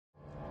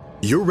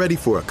You're ready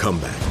for a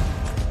comeback.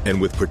 And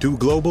with Purdue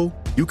Global,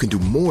 you can do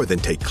more than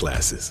take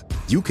classes.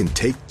 You can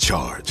take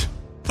charge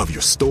of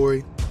your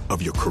story,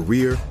 of your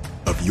career,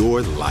 of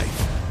your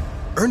life.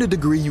 Earn a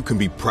degree you can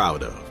be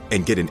proud of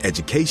and get an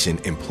education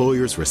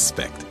employers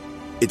respect.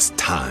 It's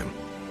time,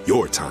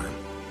 your time,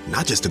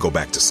 not just to go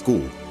back to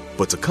school,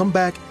 but to come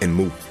back and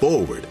move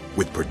forward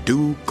with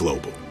Purdue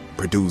Global,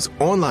 Purdue's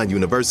online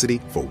university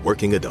for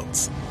working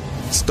adults.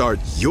 Start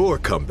your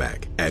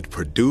comeback at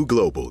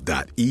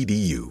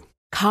purdueglobal.edu.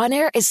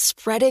 Conair is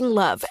spreading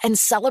love and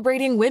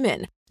celebrating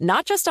women,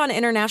 not just on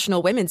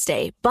International Women's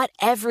Day, but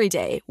every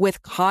day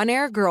with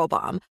Conair Girl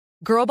Bomb.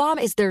 Girl Bomb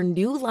is their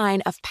new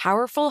line of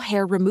powerful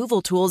hair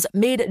removal tools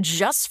made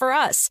just for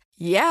us.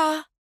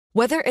 Yeah.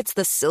 Whether it's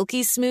the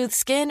silky smooth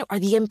skin or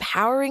the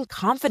empowering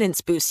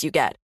confidence boost you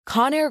get,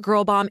 Conair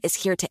Girl Bomb is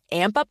here to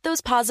amp up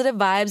those positive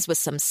vibes with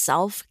some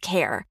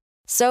self-care.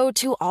 So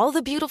to all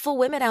the beautiful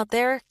women out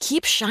there,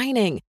 keep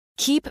shining,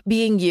 keep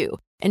being you,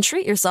 and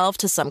treat yourself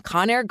to some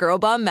Conair Girl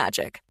Bomb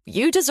magic.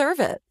 You deserve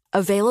it.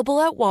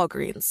 Available at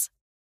Walgreens.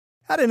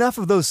 Had enough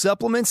of those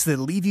supplements that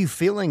leave you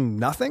feeling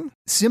nothing?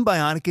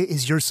 Symbiotica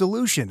is your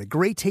solution to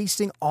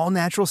great-tasting,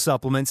 all-natural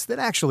supplements that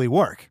actually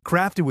work.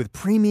 Crafted with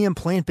premium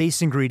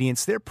plant-based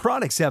ingredients, their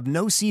products have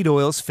no seed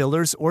oils,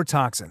 fillers, or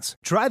toxins.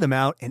 Try them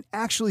out and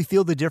actually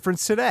feel the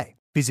difference today.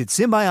 Visit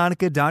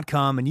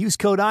Symbiotica.com and use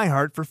code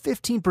IHEART for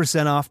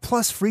 15% off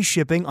plus free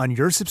shipping on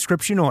your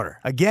subscription order.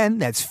 Again,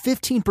 that's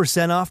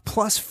 15% off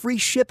plus free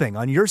shipping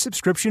on your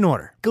subscription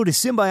order. Go to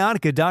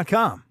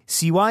Symbiotica.com,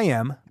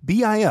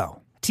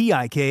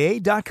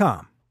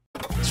 Symbiotika.com.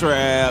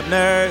 Trap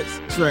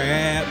nerds,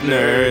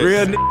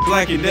 real niggas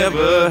like you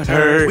never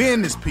heard. We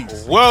in this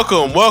piece.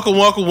 Welcome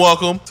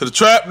to the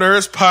Trap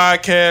Nerds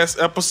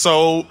Podcast,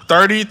 episode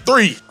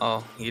 33.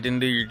 Oh, you didn't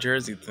do your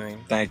Jersey thing.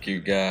 Thank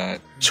you,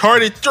 God.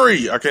 Charted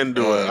 3. I couldn't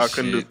do it. I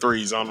couldn't do Shit.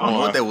 threes. I don't know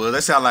what that was.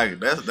 That sound like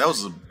that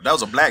was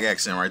a black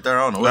accent right there.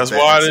 I don't know. That's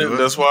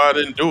why I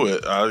didn't do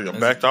it. I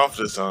backed off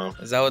this time.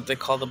 Is that what they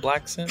call the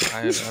black scent?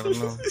 I don't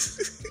know.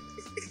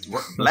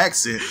 Black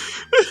accent.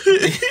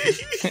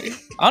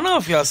 I don't know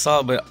if y'all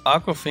saw, but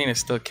Aquafina is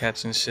still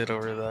catching shit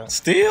over that.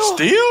 Still?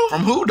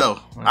 From who though?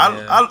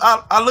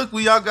 Yeah. I look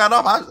when y'all got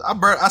off.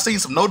 I seen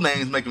some no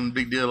names making a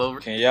big deal over.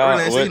 Can y'all?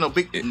 I ain't seen no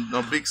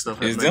big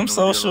stuff. Is them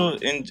social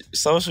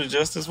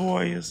justice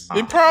warriors?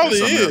 It probably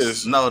That's something is.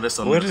 else. No, that's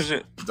something What else. is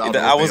it? I don't know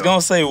I what was they gonna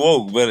are. say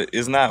woke, but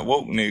it's not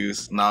woke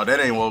niggas. No, that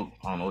ain't woke.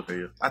 I don't know what they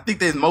is. I think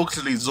they're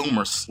mostly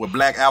Zoomers with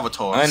black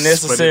avatars.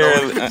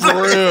 Unnecessarily.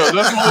 For real.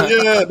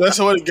 That's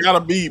what it gotta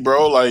be,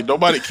 bro. Like,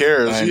 nobody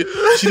cares.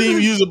 She didn't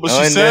even use it, but she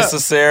said.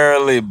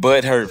 Unnecessarily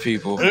butt hurt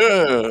people.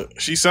 Yeah,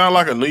 she sounded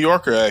like a New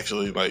Yorker,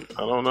 actually. Like,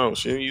 I don't know.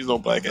 She didn't use no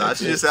black accent.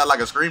 She just sound like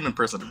a screaming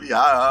person to me.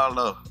 I don't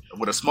know.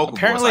 With a smoker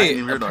voice. I Apparently, ain't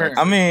even heard that.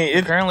 I mean,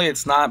 apparently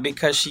it's not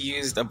because she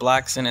used a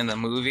black scent in the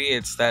movie.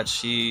 It's that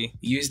she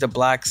used a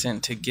black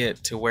scent to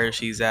get to where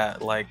she's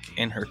at, like,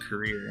 in her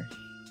career.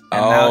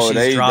 And now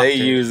she's dropped they it.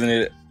 using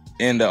it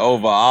in the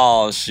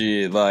overall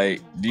shit. Like,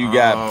 you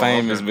got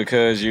famous okay.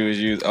 because you was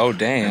used. Oh,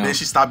 damn. And then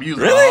she stopped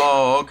using Really? it.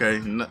 Oh, okay.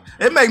 No,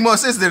 it make more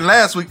sense than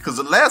last week, because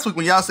last week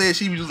when y'all said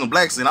she was using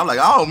black scent, I'm like,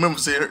 I don't remember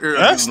seeing her.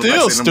 That's using black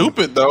still scent in the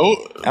movie. stupid, though.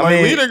 I Like,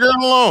 mean- leave that girl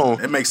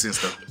alone. It makes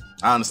sense though.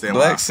 I understand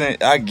Black why.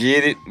 scent, I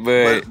get it,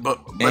 but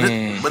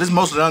But it's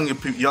most younger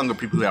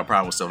people who have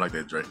problems with stuff like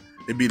that, Dre.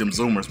 It be them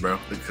Zoomers, bro.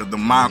 Because the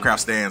Minecraft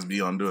stands be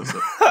on doing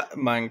stuff.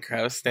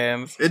 Minecraft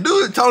stands. It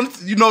do, Tony.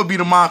 You know, it be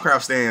the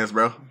Minecraft stands,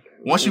 bro.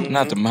 Once you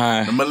not the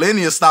mine. the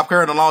millennials stopped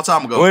caring a long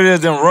time ago. What is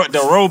them the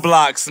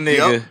Roblox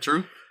nigga? Yep,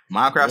 true.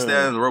 Minecraft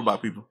stands, the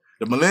robot people.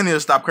 The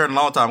millennials stopped caring a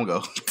long time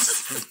ago.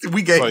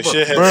 We gave Like, up.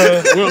 shit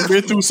happened. We've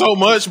been through so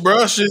much,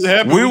 bro. Shit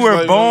happened. We were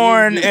like,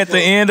 born man, at the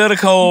end of the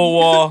Cold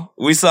War.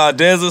 We saw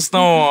Desert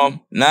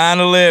Storm,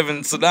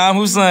 9/11, Saddam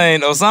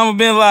Hussein, Osama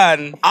bin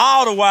Laden,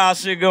 all the wild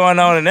shit going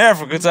on in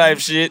Africa type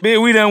shit.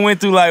 Man, we done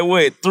went through like,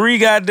 what, 3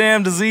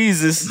 goddamn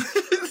diseases.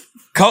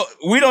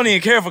 We don't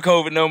even care for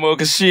COVID no more,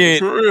 cause shit.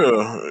 For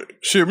real.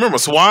 Shit, remember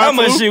swine How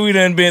flu? much shit we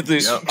done been through?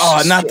 Yep.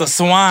 Oh, not the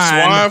swine.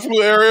 Swine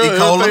flu area.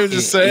 Ebola. Everything was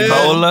just sad.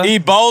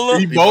 Ebola.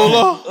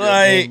 Gave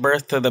Like,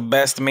 birth to the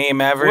best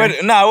meme ever. what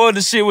was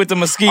the shit with the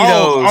mosquitoes?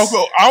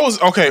 I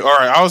was okay. All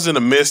right, I was in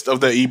the midst of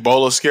the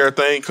Ebola scare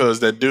thing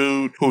because that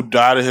dude who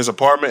died in his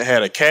apartment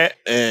had a cat,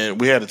 and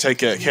we had to take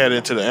that cat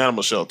into the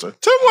animal shelter.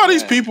 Tell me why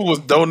these people was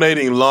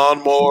donating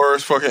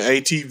lawnmowers, fucking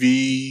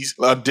ATVs,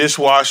 a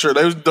dishwasher.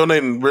 They was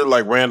donating really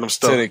like random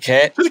stuff To the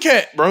cat? To the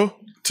cat, bro.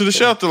 To the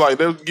shelter, like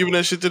they was giving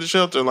that shit to the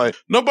shelter. Like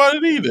nobody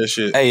need that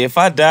shit. Hey, if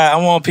I die, I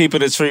want people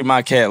to treat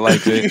my cat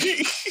like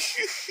that.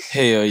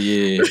 Hell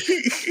yeah.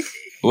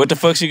 What the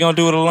fuck she gonna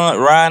do with a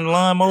riding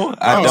lawnmower?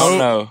 I don't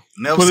know.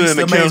 Never Put it ceased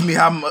in to the amaze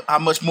kennel. me how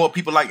much more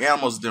people like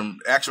animals than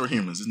actual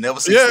humans. It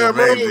never ceased Yeah, to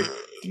bro. amaze me.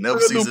 Never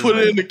That ceased dude to put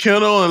it amaze in me. the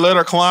kennel and let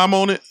her climb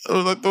on it. I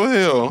was like, what the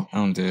hell?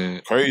 I'm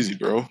dead. Crazy,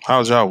 bro.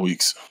 How's y'all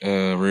weeks?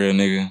 Real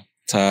nigga.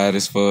 Tired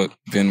as fuck.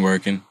 Been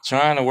working.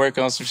 Trying to work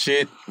on some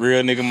shit.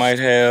 Real nigga might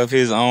have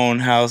his own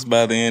house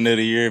by the end of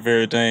the year if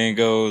everything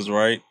goes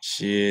right.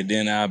 Shit,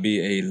 then I'll be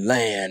a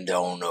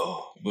landowner.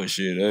 But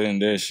shit, other than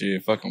that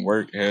shit, fucking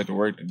work. Had to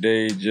work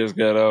today, just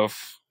got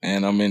off,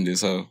 and I'm in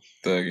this hoe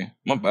thugging.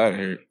 My body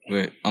hurt,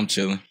 but I'm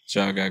chilling. What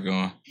y'all got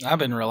going? I've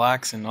been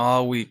relaxing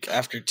all week.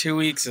 After 2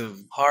 weeks of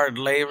hard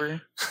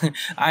labor,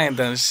 I ain't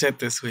done shit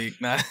this week.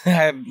 Not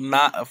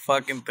a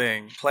fucking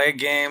thing. Play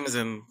games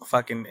and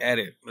fucking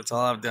edit. That's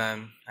all I've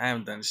done. I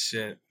haven't done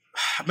shit.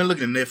 I've been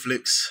looking at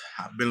Netflix.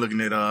 I've been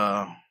looking at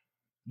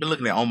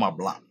On My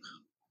Block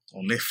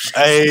on Netflix.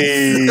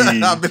 Hey,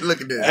 I've been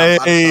looking at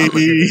it.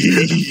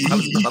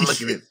 I'm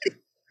looking at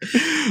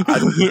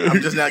it.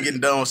 I'm just now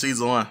getting done with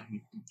season 1.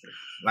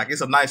 Like,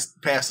 it's a nice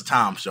pass the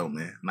time show,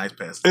 man. Nice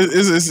pass.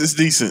 It's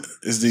decent.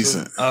 It's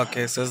decent.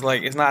 Okay, so it's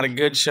like it's not a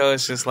good show.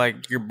 It's just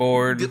like you're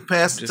bored. Get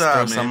past the just time,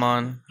 throw man. some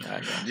on.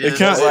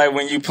 It's like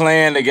when you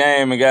playing the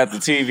game and got the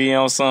TV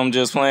on something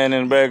just playing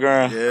in the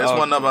background. Yeah, it's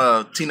one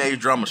of teenage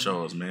drama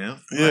shows,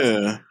 man.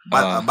 Yeah,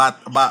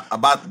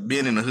 about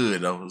being in the hood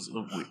though.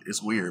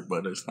 It's weird,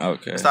 but it's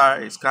okay. It's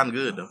alright. It's kind of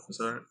good though.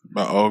 It's alright.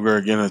 My old girl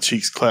getting her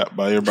cheeks clapped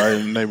by everybody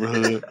in the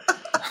neighborhood.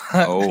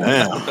 Oh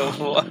damn!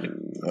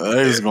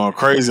 They was going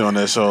crazy on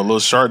that show. A little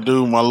short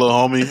dude, my little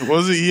homie. What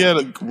was it? He had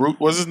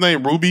what's his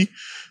name? Ruby.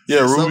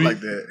 Yeah, Ruby. Something like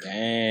that.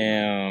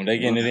 Damn, they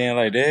getting it in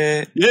like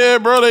that. Yeah,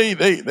 bro.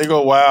 They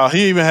go wild.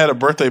 He even had a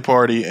birthday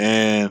party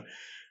and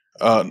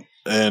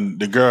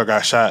the girl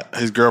got shot.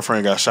 His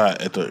girlfriend got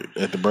shot at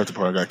the birthday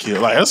party. Got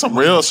killed. Like, there's some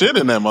real shit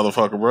in that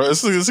motherfucker, bro.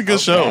 It's a good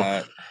show.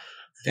 God.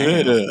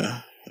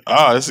 Yeah.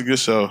 It's a good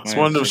show. It's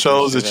one of them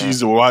shows that you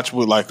used to watch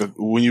with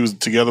when you was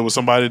together with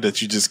somebody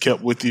that you just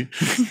kept with you.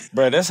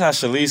 Bro, that's how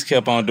Shalice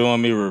kept on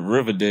doing me with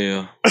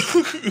Riverdale.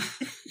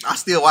 I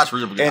still watch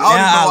Riverdale. And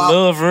now I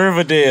love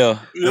Riverdale.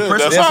 Yeah,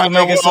 that's how I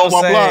make it so on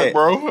my sad.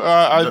 block, bro.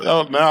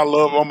 Now I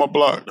love On My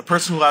Block. The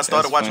person who I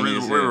started That's watching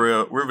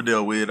funny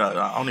Riverdale with,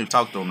 I don't even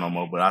talk to him no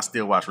more, but I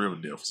still watch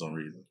Riverdale for some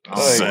reason.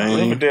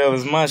 Same. Riverdale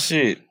is my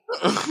shit.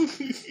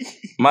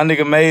 My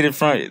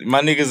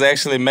niggas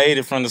actually made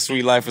it from the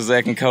Sweet Life of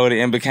Zack and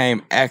Cody and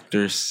became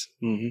actors.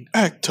 Mm-hmm.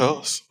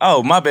 Actors.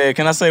 Oh, my bad.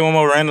 Can I say one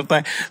more random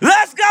thing?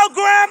 Let's go,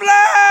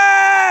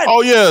 Gremlin!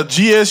 Oh yeah,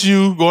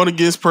 GSU going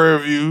against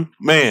Prairie View.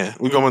 Man,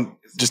 we're gonna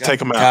just take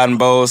them out. Cotton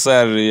Bowl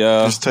Saturday,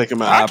 y'all. Just take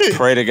them out. I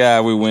pray to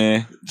God we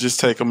win. Just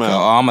take them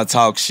out. I'm going to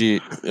talk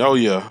shit. Oh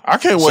yeah, I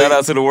can't wait. Shout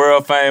out to the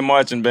world fame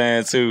marching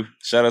band too.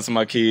 Shout out to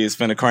my kids.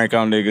 Finna crank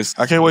on niggas.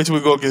 I can't wait till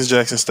we go against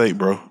Jackson State,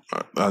 bro.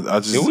 I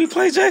just Did we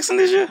play Jackson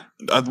this year?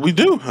 We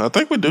do. I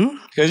think we do.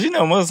 Cause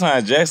most of the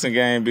time Jackson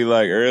game be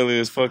like early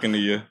as fucking the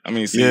year. I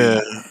mean,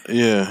 season.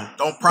 Yeah.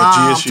 Don't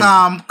prime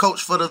time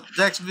coach for the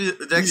Jackson Yeah,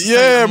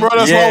 State. bro.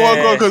 That's why I want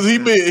to go because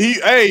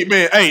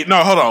hey,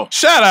 no, hold on.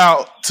 Shout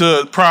out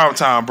to Prime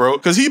Time, bro,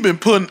 because he been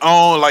putting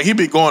on he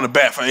been going to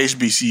bat for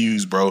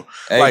HBCUs, bro.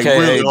 Like AKA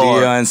really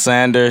hard. Deion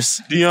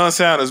Sanders. Deion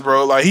Sanders,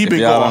 bro. Like he If been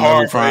y'all going don't know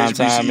hard who for Prime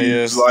Time HBCUs.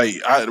 is. Like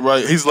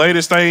his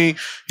latest thing,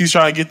 he's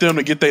trying to get them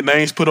to get their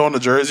names put on the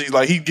jerseys.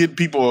 Like he get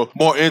people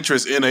more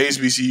interest in the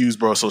HBCUs,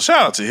 bro. So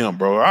shout out to him,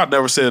 bro. I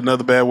never said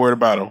another bad word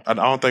about him. I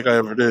don't think I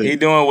ever did. He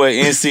doing what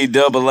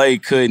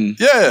NCAA couldn't.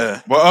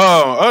 Yeah. But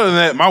other than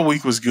that, my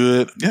week was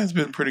good. Yeah, it's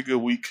been a pretty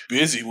good week.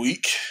 Busy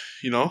week,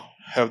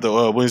 Have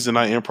the Wednesday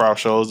night improv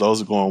shows.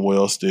 Those are going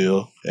well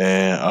still.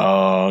 And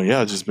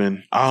just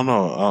been, I don't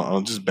know.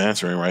 I'm just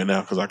bantering right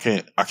now because I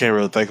can't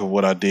really think of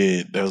what I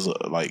did that was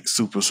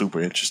super,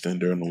 super interesting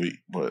during the week.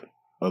 But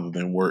other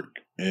than work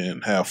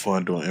and have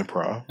fun doing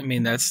improv. I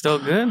mean, that's still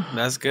good.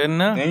 That's good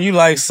enough. And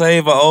you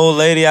save an old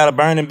lady out of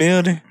burning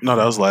building? No,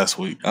 that was last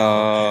week.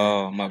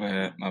 Oh, my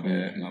bad.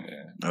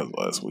 That was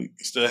last week.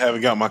 Still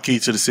haven't got my key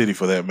to the city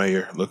for that,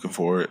 Mayor. Looking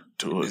forward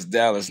to it. It's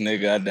Dallas,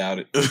 nigga. I doubt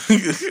it.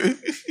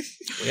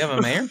 We have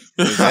a mayor?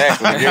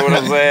 Exactly. You know what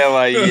I'm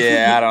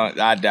saying?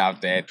 I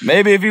doubt that.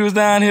 Maybe if he was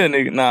down here,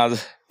 nigga.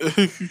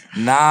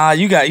 Nah,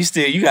 you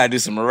gotta do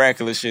some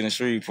miraculous shit in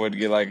Shreveport to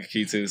get a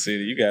key to the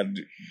city. You gotta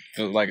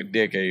do a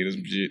decade or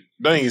some shit.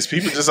 Dang, is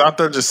people just out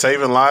there just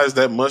saving lives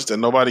that much that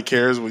nobody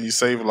cares when you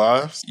save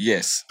lives?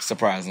 Yes,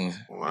 surprisingly.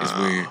 Wow. It's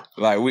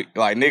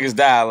weird. Niggas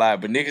die a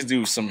lot, but niggas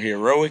do some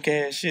heroic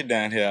ass shit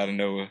down here out of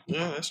nowhere.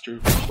 Yeah, that's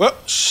true. Well,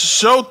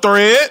 show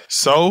thread.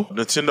 So,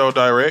 Nintendo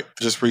Direct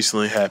just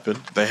recently happened.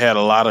 They had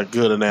a lot of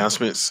good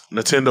announcements,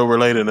 Nintendo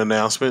related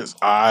announcements.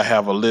 I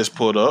have a list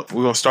pulled up.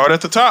 We're gonna start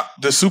at the top.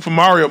 The Super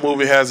Mario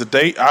movie has a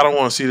date. I don't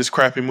want to see this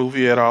crappy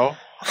movie at all.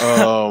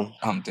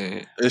 I'm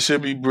dead. It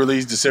should be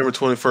released December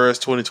 21st,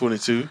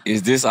 2022.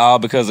 Is this all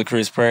because of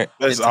Chris Pratt?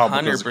 That's It's all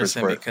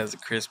 100% because of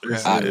Chris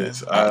Pratt.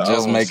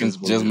 Just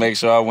make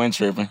sure I went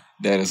tripping.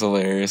 That is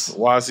hilarious.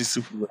 Why is he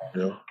Super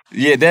Mario?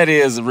 Yeah, that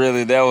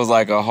was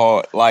a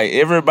hard.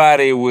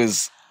 Everybody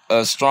was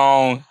a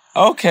strong.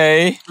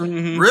 Okay,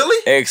 Really?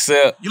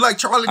 except You like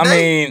Charlie Day? I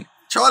mean,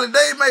 Charlie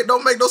Day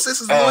don't make no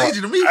sense as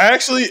Luigi to me.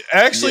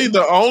 Actually,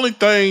 the only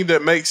thing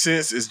that makes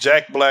sense is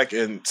Jack Black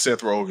and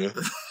Seth Rogen.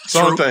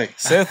 Same thing.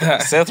 Seth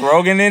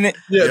Rogen in it?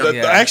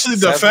 Yeah, actually,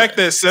 the fact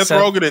that Seth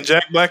Rogen and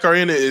Jack Black are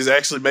in it is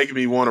actually making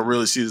me want to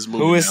really see this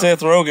movie. Who is Seth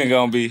Rogen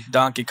gonna be?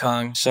 Donkey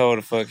Kong. Show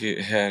the fuck it.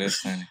 Yeah, that's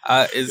funny.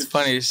 It's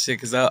funny as shit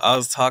because I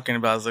was talking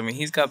about. I mean,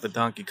 he's got the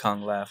Donkey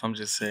Kong laugh. I'm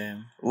just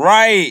saying.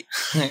 Right.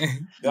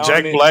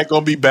 Jack Black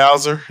gonna be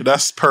Bowser.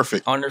 That's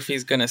perfect. I wonder if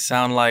he's gonna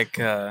sound like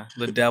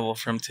the devil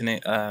from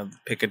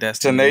Pick a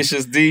Destiny.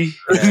 Tenacious D.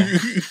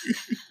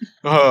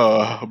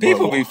 Yeah.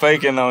 People be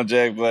faking on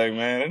Jack Black,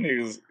 man. That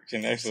niggas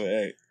can actually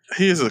act.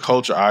 He is a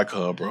culture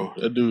icon, bro.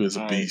 That dude is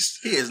a beast.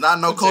 He is not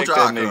no culture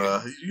icon.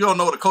 You don't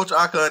know what a culture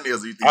icon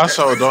is. You think I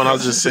sure don't. I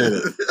just said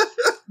it.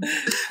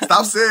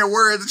 Stop saying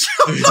words.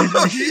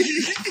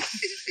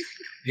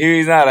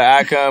 He's not an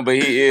icon, but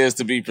he is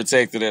to be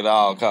protected at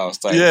all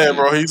costs. Yeah,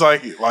 bro. He's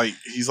like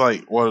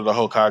one of the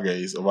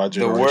Hokages of our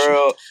generation. The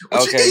world.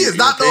 Okay, he is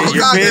not the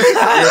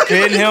Hokage. You're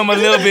pitting him a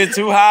little bit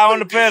too high on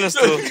the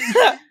pedestal.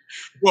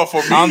 Well,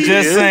 for me, I'm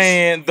just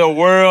saying the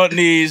world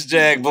needs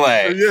Jack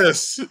Black.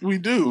 Yes, we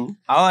do.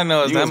 All I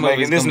know is You that was movie's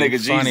making this gonna be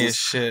nigga funny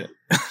Jesus. as shit.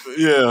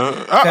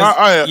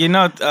 Yeah, You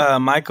know,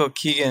 Michael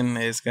Keegan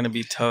is gonna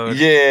be Toad.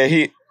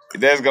 Yeah,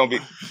 that's gonna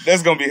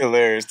be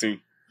hilarious too.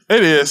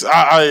 It is.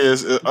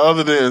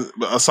 Other than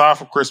aside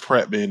from Chris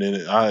Pratt being in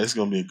it, it's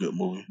gonna be a good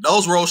movie.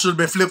 Those roles should have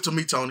been flipped to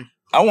me, Tony.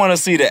 I want to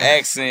see the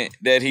accent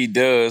that he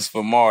does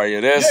for Mario.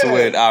 That's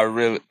what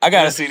I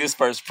gotta see this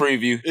first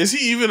preview. Is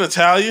he even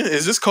Italian?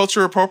 Is this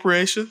cultural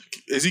appropriation?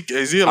 Is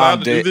he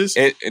allowed to do this?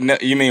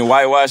 You mean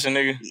whitewashing,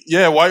 nigga?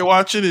 Yeah,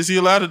 whitewashing. Is he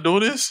allowed to do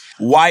this?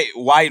 White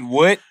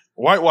what?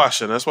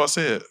 Whitewashing. That's what I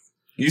said.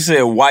 You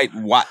said white.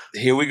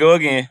 Here we go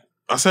again.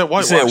 I said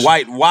whitewashing. You said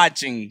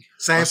whitewashing.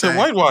 Same I said thing.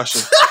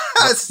 whitewashing.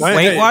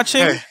 Weight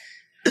watching?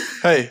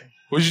 Hey,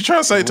 what you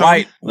trying to say,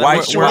 Tony?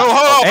 White. Hold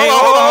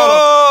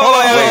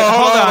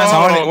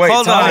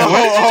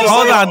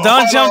on.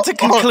 Don't jump to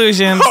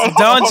conclusions.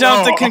 Don't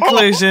jump to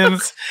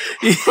conclusions.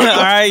 All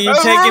right, you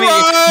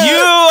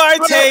are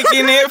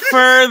taking it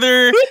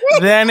further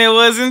than it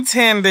was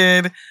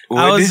intended.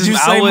 What did you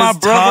say, my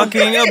brother?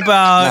 Talking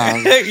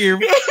about your.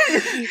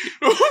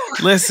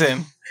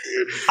 Listen.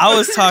 I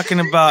was talking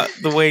about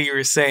the way you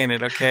were saying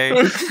it, okay?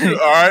 All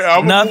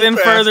right, nothing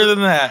further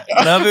than that.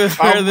 Nothing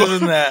further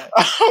than that.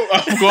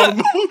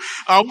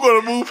 I'm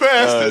gonna move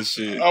past it.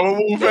 Shit. I'm gonna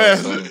move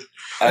past it.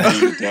 I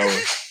hate you,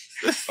 Joey.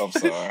 I'm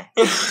sorry.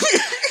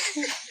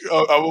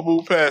 I'm gonna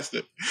move past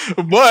it.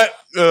 But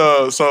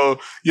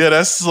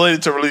that's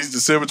slated to release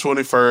December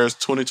 21st,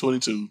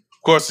 2022.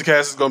 Of course, the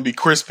cast is going to be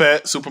Chris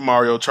Pratt, Super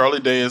Mario, Charlie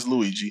Day as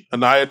Luigi,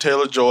 Anaya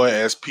Taylor-Joy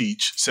as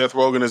Peach, Seth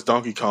Rogen as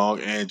Donkey Kong,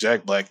 and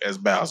Jack Black as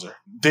Bowser.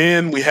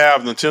 Then we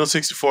have Nintendo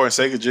 64 and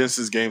Sega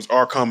Genesis games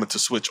are coming to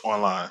Switch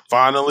Online.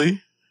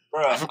 Finally.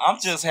 Bruh, I'm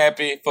just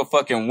happy for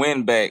fucking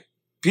Winback.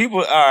 People,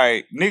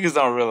 alright, niggas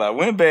don't realize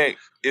Winback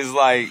is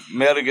like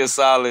Metal Gear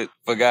Solid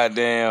for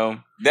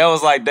goddamn. That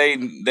was like they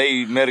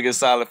Metal Gear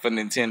Solid for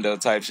Nintendo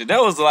type shit.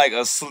 That was like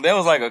a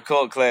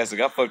cult classic.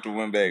 I fucked with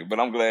Winback, but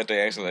I'm glad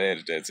they actually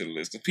added that to the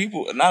list.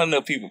 Not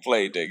enough people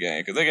played that game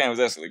because that game was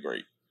actually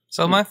great.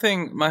 So my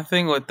thing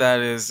with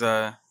that is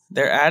they're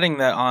adding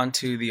that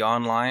onto the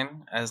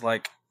online as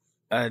like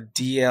a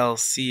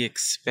DLC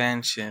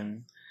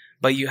expansion.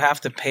 But you have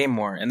to pay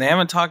more. And they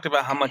haven't talked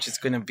about how much it's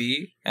going to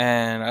be.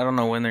 And I don't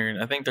know when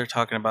I think they're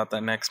talking about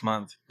that next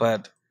month.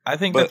 But I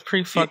think that's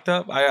pretty fucked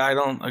up. I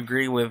don't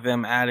agree with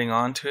them adding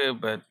on to it,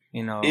 but,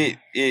 you know. It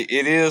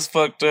is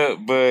fucked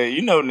up, but,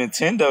 you know,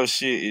 Nintendo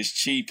shit is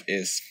cheap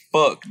as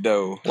fuck,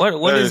 though.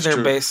 What is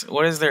their base?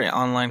 What is their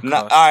online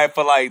cost? All right,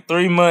 for like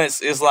 3 months,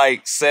 it's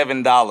like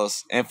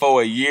 $7. And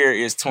for a year,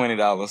 it's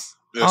 $20.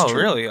 That's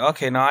true. Really?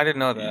 Okay, no, I didn't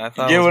know that. I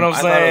thought. Get what I'm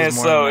saying?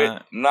 So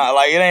it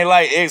ain't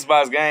like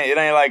Xbox game. It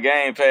ain't like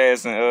Game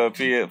Pass and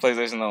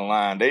PlayStation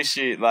Online. They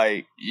shit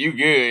like you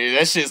good.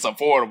 That shit's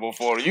affordable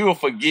for you. You will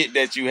forget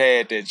that you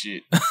had that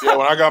shit. Yeah,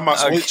 when I got my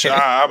Switch,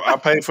 I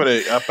paid for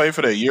that. I paid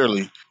for that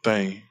yearly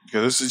thing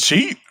because it's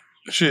cheap.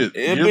 Shit,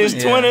 it is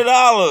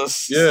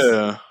 $20.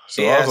 Yeah.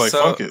 So I was like,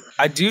 fuck it.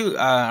 I do.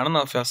 I don't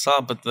know if y'all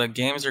saw, but the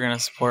games are gonna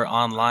support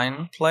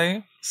online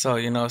play. So,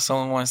 you know, if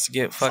someone wants to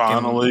get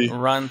fucking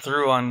run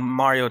through on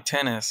Mario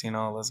Tennis, you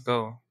know, let's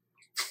go.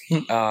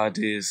 I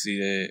did see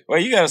that.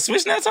 Wait, you got a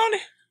Switch now, Tony?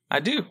 I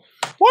do.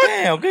 What?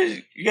 Damn,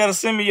 good. You got to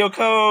send me your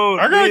code.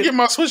 I got to get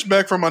my Switch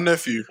back from my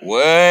nephew.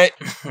 What?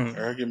 I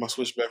got to get my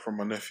Switch back from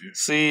my nephew.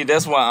 See,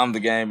 that's why I'm the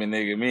gaming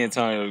nigga. Me and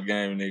Tony are the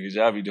gaming niggas.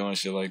 Y'all be doing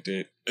shit like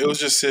that. It was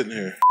just sitting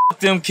here. F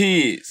them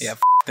kids. Yeah,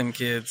 them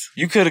kids.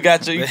 You could have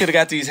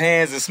got these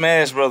hands in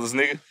Smash Brothers,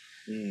 nigga.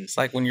 It's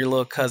like when your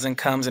little cousin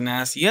comes and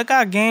asks, you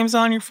got games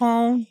on your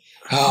phone?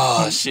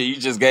 Oh, shit. You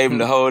just gave him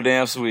the whole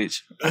damn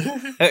Switch.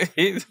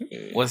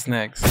 What's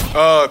next?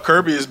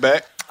 Kirby is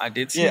back. I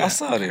did see that. I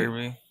saw that.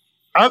 Kirby.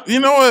 You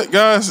know what,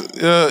 guys?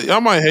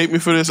 Y'all might hate me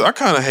for this. I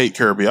kind of hate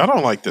Kirby. I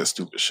don't like that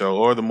stupid show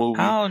or the movie.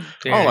 How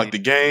dare I don't like the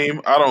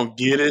game. I don't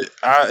get it.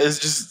 It's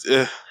just...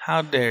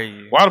 How dare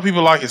you? Why do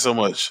people like it so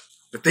much?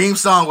 The theme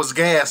song was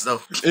gas, though.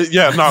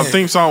 The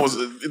theme song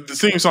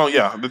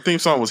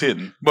was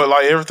hidden. But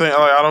like everything,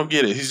 I don't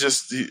get it.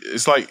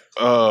 It's like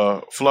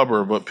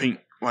Flubber, but pink.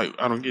 Like,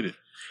 I don't get it.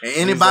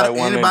 And He's like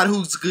one of anybody them.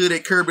 who's good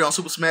at Kirby on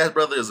Super Smash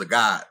Brothers is a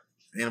god.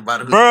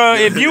 Anybody who's Bro,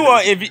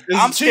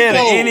 I'm scared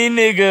of Chico. any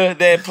nigga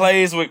that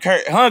plays with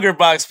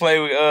Hungerbox play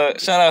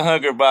with shout out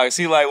Hungerbox.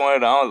 He like one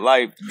of the only,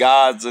 like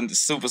gods in the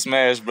Super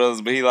Smash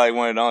Brothers, but he like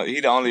one of the only, he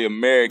the only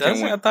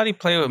American one. I thought he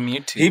played with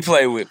Mewtwo. He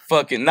played with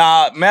fucking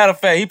matter of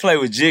fact, he played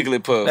with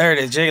Jigglypuff. There it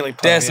is, Jigglypuff.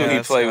 That's yeah, who he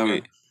that's played whatever.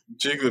 with.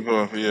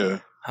 Jigglypuff, yeah.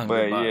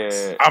 But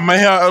Hungerbox. yeah, I may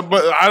have,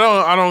 but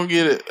I don't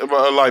get it.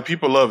 But like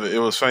people love it. It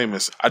was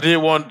famous. I did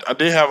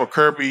have a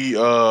Kirby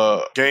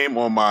game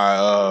on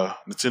my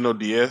Nintendo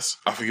DS.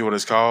 I forget what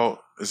it's called.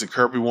 Is it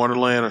Kirby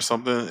Wonderland or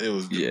something? It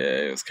was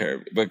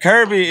Kirby. But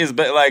Kirby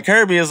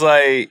is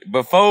like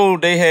before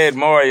they had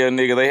Mario,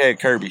 nigga, they had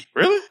Kirby.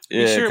 Really?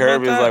 Yeah, sure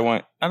Kirby about is that? like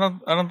one. I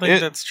don't think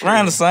that's true.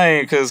 Around the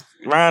same, because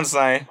around the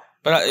same.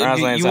 But around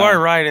the same you time. are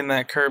right in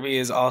that Kirby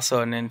is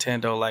also a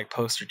Nintendo like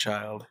poster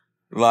child.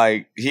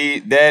 Like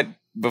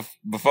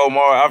before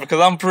Mario, because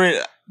I'm pretty.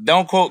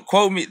 Don't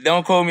quote me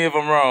if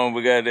I'm wrong,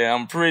 but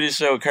goddamn, I'm pretty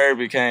sure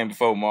Kirby came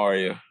before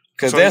Mario.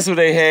 Because that's who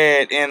they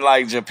had in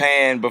like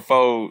Japan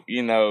before,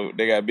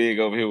 they got big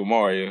over here with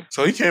Mario.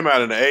 So he came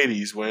out in the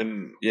 80s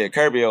when... Yeah,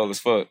 Kirby old as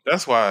fuck.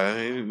 That's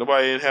why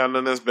nobody didn't have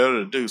nothing that's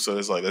better to do. So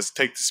it's like, let's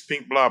take this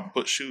pink blob and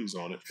put shoes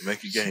on it and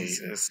make a game.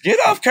 Get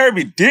off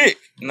Kirby dick.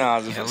 Nah,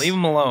 leave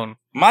him alone.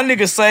 My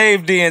nigga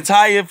saved the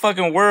entire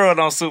fucking world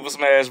on Super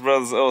Smash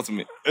Bros.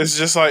 Ultimate. It's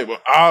just like,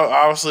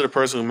 obviously the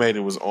person who made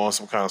it was on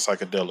some kind of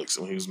psychedelics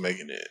when he was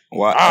making it.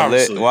 Why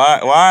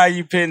are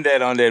you pinning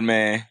that on that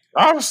man?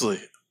 Obviously.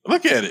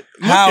 Look at it.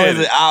 How is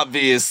it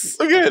obvious?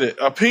 Look at it.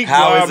 A pink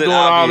blob doing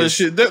all this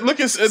shit.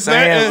 Look at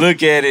that.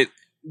 Look at it.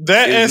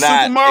 That and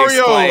Super Mario.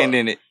 Explained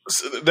in it.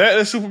 That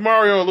and Super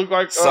Mario look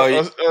like a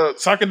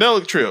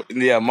psychedelic trip.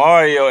 Yeah,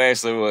 Mario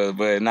actually was,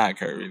 but not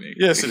Kirby. Nigga.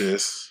 Yes, it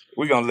is.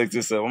 We're going to look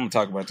this up. I'm going to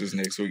talk about this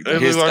next week. Like,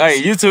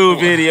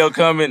 YouTube video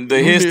coming. The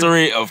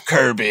history of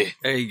Kirby.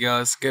 There you go.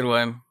 It's a good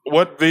one.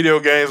 What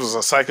video games was a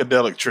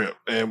psychedelic trip?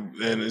 And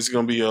it's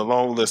going to be a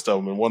long list of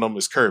them. And one of them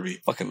is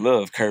Kirby. Fucking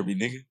love Kirby,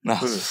 nigga. No.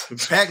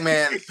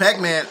 Pac-Man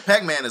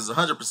is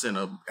 100%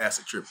 a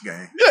acid trip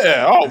game.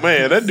 Yeah. Oh,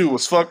 man. That dude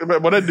was fucking...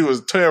 But that dude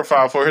was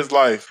terrified for his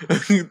life.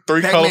 3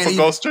 Pac-Man, colorful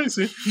Ghost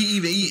Tracy. He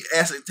even eat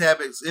acid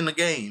tablets in the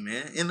game,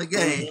 man. In the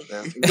game.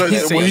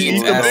 When he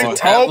eats acid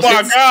oh,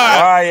 my God.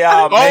 Why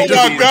y'all making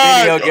my these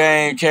God. video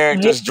game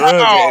characters drug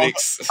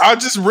addicts? I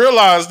just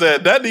realized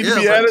that needs to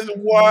be added.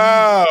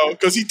 Wow.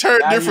 Because he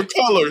turned different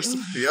colors.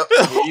 Yep.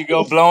 Here you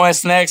go blowing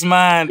Snack's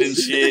mind and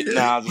shit.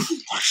 Nah,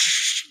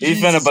 he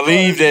finna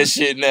believe that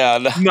shit now.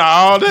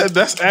 No,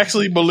 that's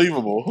actually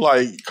believable.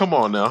 Like, come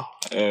on now.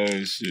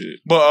 Oh shit.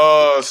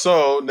 But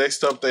so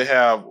next up they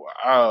have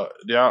are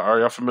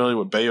y'all familiar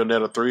with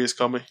Bayonetta 3 is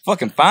coming?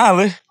 Fucking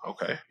finally.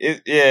 Okay.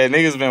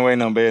 Niggas been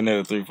waiting on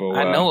Bayonetta 3 for a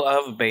while. I know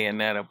of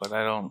Bayonetta, but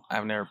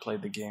I've never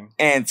played the game.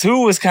 And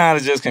 2 was kind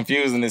of just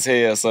confusing as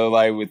hell. So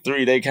like with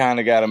 3, they kind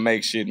of got to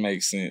make shit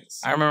make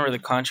sense. I remember the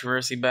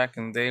controversy back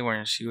in the day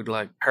when she would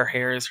like her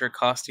hair is her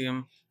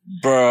costume.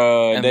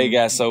 Bruh, And they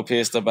got so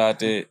pissed about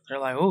that. They're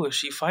like, oh, if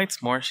she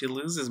fights more, she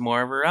loses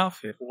more of her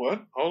outfit.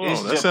 What? Hold on.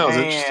 It's That sounds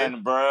Japan,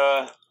 interesting.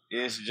 Bruh.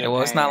 It's Japan. Yeah,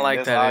 well, it's not like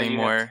That's that all you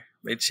anymore. have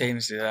They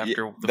changed it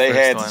after the They first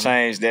had one. to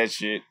change that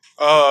shit.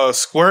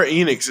 Square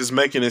Enix is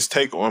making its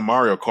take on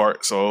Mario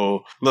Kart,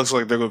 so looks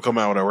like they're gonna come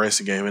out with a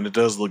racing game, and it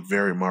does look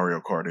very Mario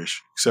Kart-ish,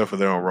 except for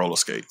they're on roller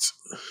skates.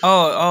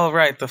 Oh,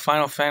 right, the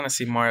Final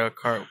Fantasy Mario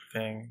Kart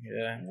thing.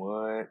 Yeah,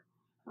 What?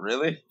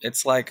 Really?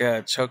 it's like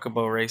a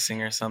chocobo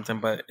racing or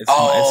something, but it's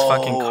Oh.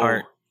 fucking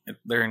cart.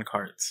 They're in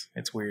carts.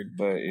 It's weird.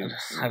 But I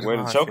don't where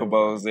know the how I feel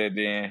chocobos at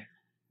then?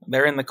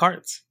 They're in the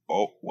carts.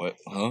 Oh, what?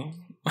 Huh?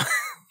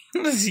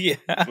 Yeah.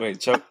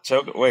 Wait,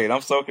 wait,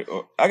 I'm so...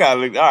 I gotta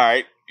look... All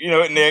right. You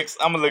know what, next?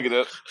 I'm gonna look it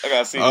up. I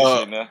gotta see this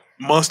shit now.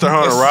 Monster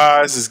Hunter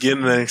Rise is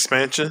getting an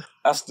expansion.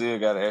 I still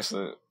gotta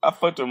actually... I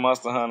fucked with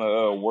Monster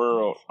Hunter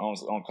World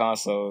on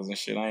consoles and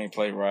shit. I ain't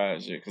played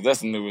Rise yet, because that's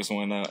the newest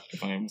one out,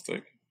 if I ain't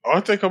mistaken.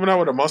 Aren't they coming out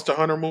with a Monster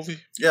Hunter movie?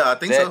 Yeah, I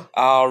think That so.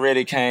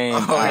 already came Oh,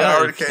 out. it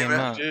already came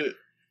out. Shit.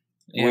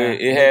 Where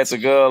it had the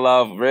girl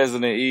off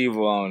Resident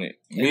Evil on it.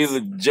 Mila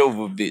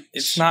Jovovich.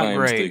 It's if I not ain't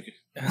great. mistaken.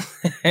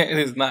 It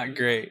is not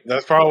great.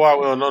 That's probably why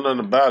we don't know nothing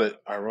about it.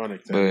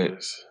 Ironic that But-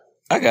 is.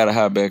 I gotta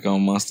hop back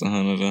on Monster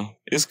Hunter though.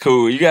 It's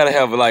cool. You gotta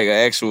have like an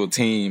actual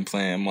team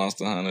playing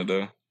Monster Hunter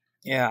though.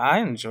 Yeah, I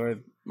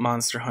enjoyed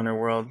Monster Hunter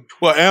World.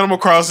 Well, Animal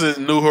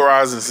Crossing New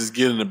Horizons is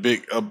getting a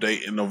big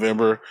update in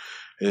November.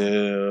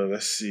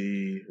 Let's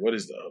see. What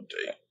is the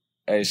update?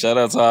 Hey, shout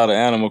out to all the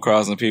Animal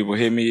Crossing people.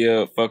 Hit me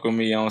up. Fuck with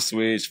me on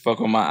Switch. Fuck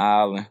with my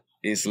island.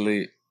 It's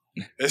lit.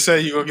 They say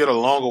you're going to get a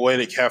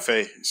long-awaited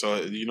cafe. So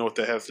you know what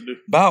that has to do?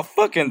 About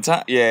fucking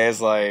time. Yeah, it's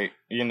like,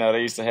 they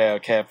used to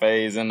have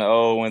cafes in the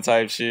old one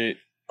type shit.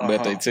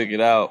 But they took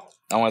it out.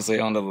 I want to say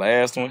on the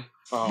last one.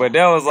 But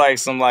that was like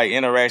some like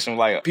interaction.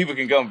 Like people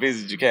can come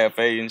visit your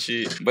cafe and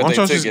shit. But they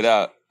took it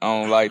out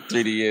on like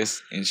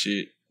 3DS and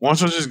shit. Why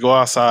don't you just go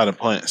outside and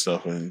plant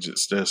stuff and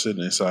just stay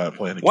sitting inside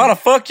playing the Why the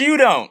fuck you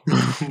don't?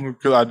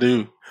 Because I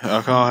do. I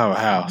don't have a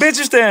house. Bitch,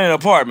 you stay in an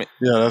apartment.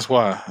 Yeah, that's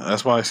why.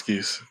 That's my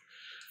excuse.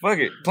 Fuck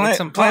it. Plant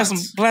some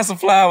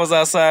flowers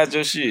outside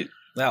your shit.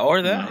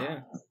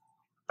 Yeah.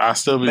 I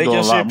still be doing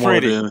a lot more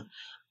than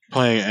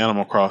playing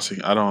Animal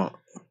Crossing. I don't.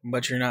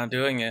 But you're not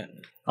doing it.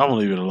 I'm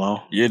gonna leave it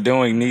alone. You're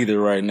doing neither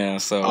right now,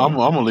 so I'm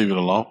gonna leave it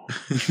alone.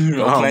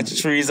 Go plant your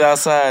trees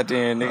outside,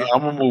 then, nigga.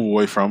 I'm gonna move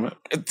away from it.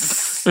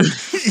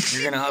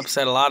 You're gonna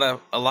upset a lot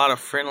of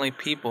friendly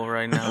people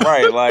right now.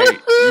 Right, like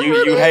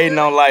you hating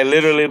on like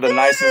literally the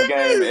nicest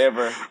game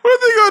ever. What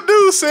they gonna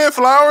do? Send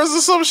flowers or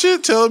some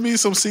shit? Telling me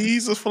some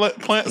seeds or plant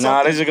something?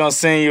 Nah, they're just gonna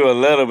send you a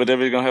letter, but they're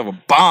just gonna have a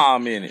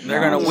bomb in it.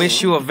 They're gonna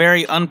wish you a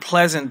very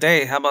unpleasant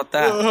day. How about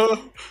that?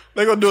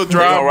 They're gonna do a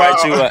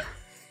drive-by.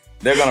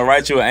 They're gonna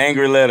write you an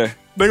angry letter.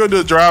 They're gonna do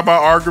a drive-by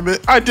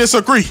argument. I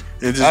disagree.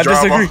 And just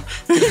disagree.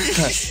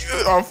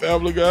 On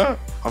Family Guy.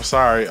 I'm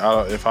sorry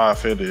if I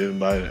offended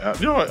anybody.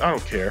 You know what? I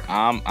don't care.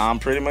 I'm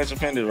pretty much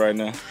offended right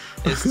now.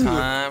 It's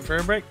time for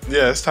a break.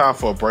 Yeah, it's time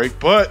for a break.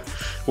 But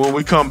when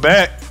we come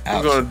back,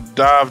 we're gonna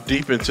dive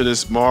deep into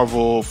this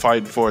Marvel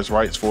fighting for his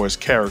rights for his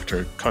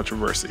character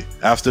controversy.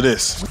 After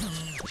this.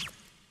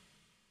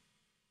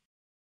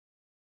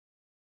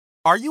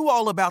 Are you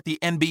all about the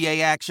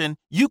NBA action?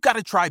 You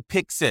gotta try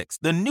Pick Six,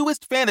 the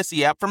newest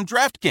fantasy app from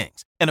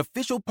DraftKings, an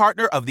official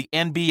partner of the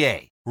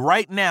NBA.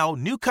 Right now,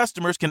 new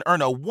customers can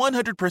earn a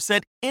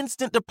 100%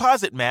 instant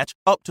deposit match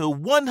up to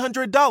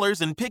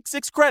 $100 in Pick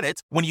Six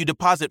credits when you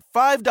deposit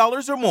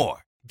 $5 or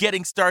more.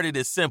 Getting started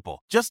is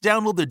simple. Just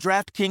download the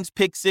DraftKings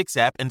Pick Six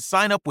app and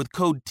sign up with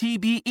code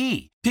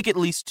TBE. Pick at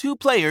least 2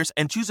 players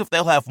and choose if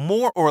they'll have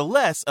more or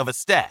less of a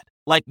stat.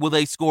 Like, will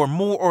they score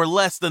more or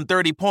less than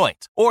 30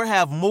 points? Or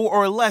have more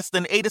or less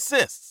than 8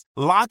 assists?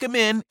 Lock them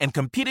in and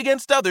compete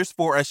against others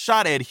for a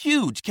shot at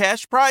huge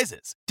cash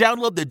prizes.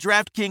 Download the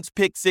DraftKings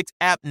Pick 6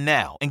 app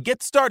now and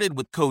get started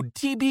with code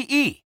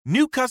TBE.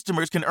 New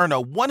customers can earn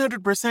a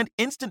 100%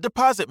 instant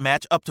deposit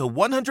match up to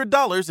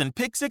 $100 in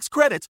Pick 6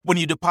 credits when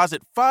you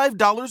deposit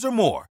 $5 or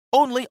more.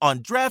 Only on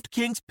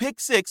DraftKings Pick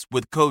 6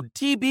 with code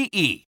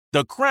TBE.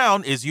 The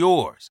crown is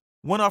yours.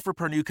 One offer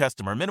per new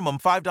customer. Minimum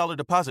 $5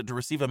 deposit to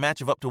receive a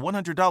match of up to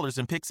 $100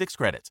 in Pick 6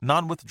 credits.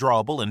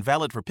 Non-withdrawable and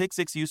valid for Pick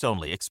 6 use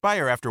only.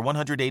 Expire after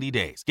 180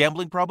 days.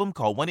 Gambling problem?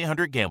 Call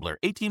 1-800-GAMBLER.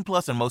 18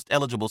 plus in most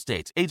eligible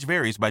states. Age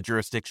varies by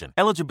jurisdiction.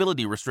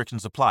 Eligibility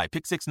restrictions apply.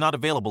 Pick 6 not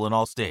available in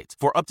all states.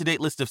 For up-to-date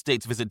list of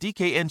states, visit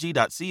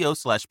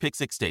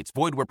dkng.co/pick6states.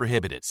 Void where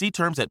prohibited. See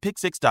terms at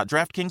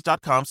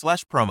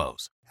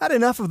pick6.draftkings.com/promos. Had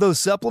enough of those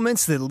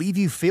supplements that leave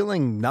you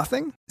feeling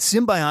nothing?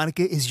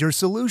 Symbiotica is your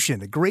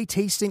solution to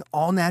great-tasting,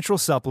 all-natural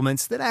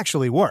supplements that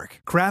actually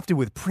work. Crafted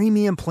with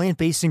premium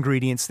plant-based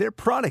ingredients, their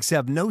products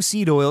have no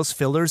seed oils,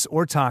 fillers,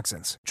 or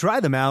toxins. Try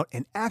them out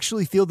and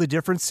actually feel the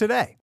difference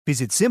today.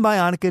 Visit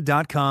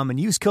Symbiotica.com and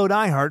use code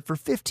IHEART for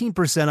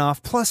 15%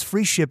 off plus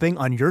free shipping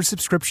on your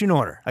subscription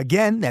order.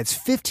 Again, that's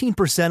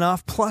 15%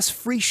 off plus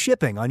free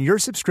shipping on your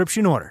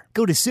subscription order.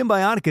 Go to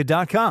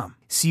Symbiotica.com,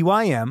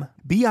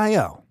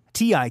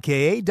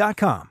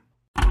 CYMBIOTIKA.com.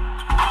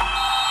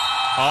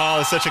 Oh,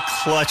 it's such a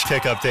clutch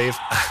pickup, Dave.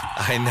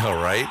 I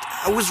know, right?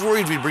 I was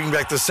worried we'd bring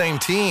back the same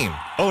team.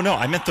 Oh, no,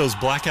 I meant those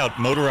blackout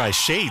motorized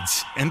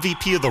shades.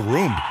 MVP of the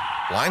room.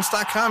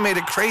 Blinds.com made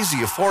it crazy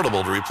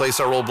affordable to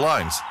replace our old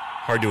blinds.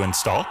 Hard to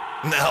install?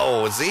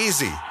 No, it's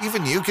easy.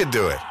 Even you could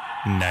do it.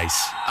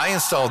 Nice. I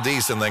installed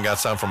these and then got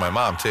some for my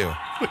mom, too.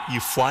 What,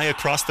 you fly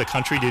across the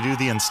country to do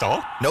the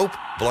install? Nope.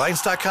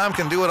 Blinds.com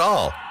can do it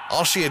all.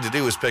 All she had to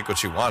do was pick what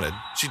she wanted.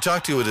 She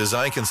talked to a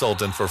design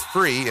consultant for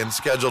free and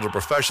scheduled a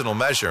professional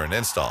measure and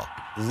install.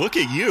 Look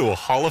at you,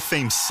 Hall of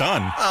Fame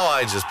son. Oh,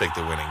 I just picked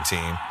the winning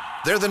team.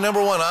 They're the #1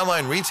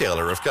 online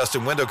retailer of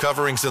custom window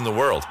coverings in the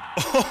world.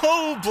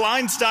 Oh,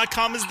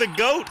 Blinds.com is the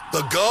GOAT.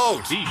 The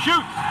GOAT! He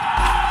shoots.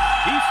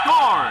 He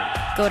scored.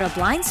 Go to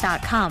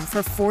Blinds.com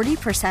for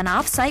 40%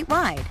 off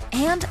site-wide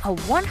and a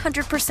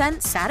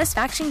 100%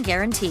 satisfaction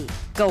guarantee.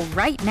 Go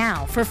right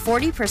now for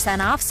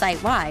 40% off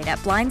site-wide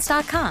at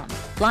Blinds.com.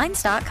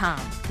 Blinds.com.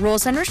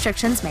 Rules and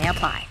restrictions may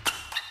apply.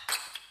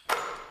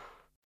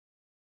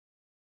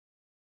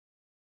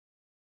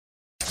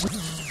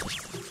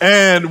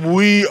 And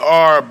we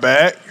are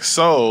back.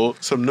 So,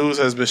 some news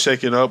has been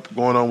shaking up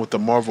going on with the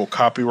Marvel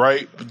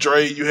copyright.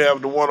 Dre, you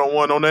have the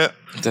one-on-one on that?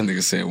 That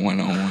nigga said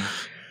one-on-one.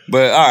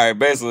 But, all right,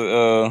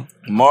 basically,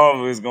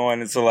 Marvel is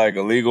going into, like,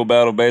 a legal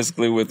battle,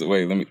 basically, with,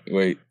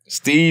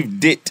 Steve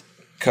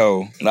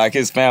Ditko. Like,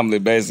 his family,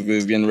 basically,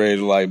 is getting ready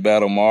to, like,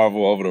 battle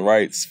Marvel over the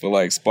rights for,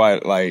 like,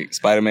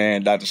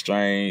 Spider-Man, Doctor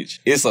Strange.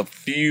 It's a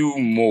few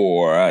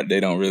more. They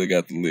don't really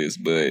got the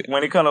list. But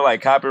when it comes to,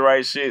 like,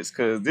 copyright shits,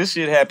 because this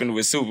shit happened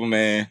with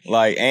Superman,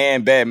 like,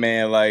 and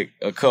Batman, like,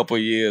 a couple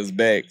years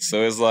back.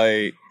 So it's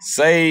like,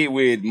 say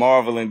with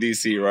Marvel and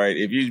DC, right?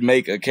 If you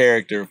make a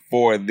character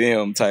for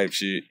them type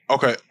shit.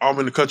 Okay, I'm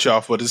going to cut you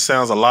off, but this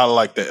sounds a lot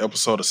like that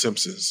episode of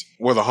Simpsons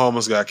where the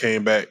homeless guy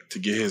came back to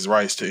get his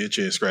rights to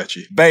Itchy and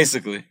Scratchy.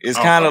 Basically, it's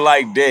kind of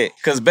like that.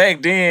 Because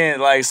back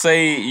then, like,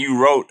 say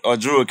you wrote or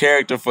drew a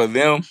character for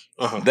them,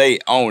 they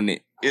own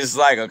it. It's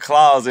like a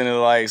clause in it,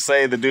 like,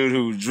 say the dude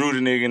who drew the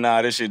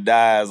nigga, this shit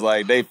dies.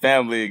 Like, they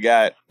family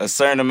got a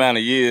certain amount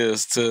of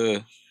years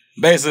to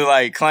basically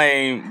like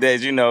claim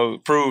that, you know,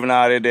 proving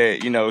all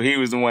that, you know, he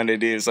was the one that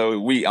did it, so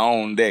we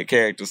own that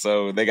character,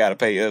 so they got to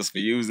pay us for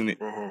using it.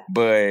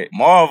 But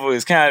Marvel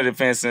is kind of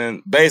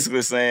defending,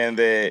 basically saying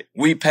that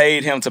we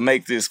paid him to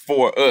make this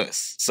for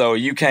us, so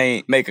you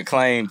can't make a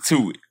claim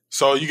to it.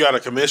 So you got a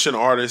commissioned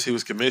artist. He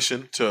was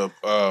commissioned to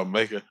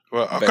make it.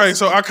 Well, okay,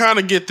 so I kind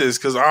of get this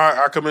because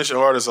I commission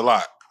artists a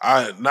lot.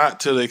 Not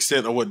to the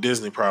extent of what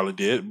Disney probably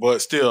did,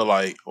 but still,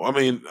 like, I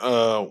mean,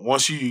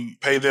 once you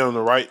pay them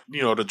the right,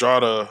 you know, to draw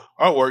the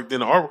artwork,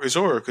 then the artwork is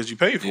yours because you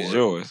paid for it. It's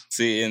yours.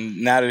 See,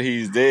 and now that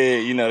he's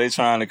dead, you know, they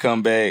trying to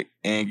come back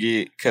and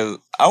get, because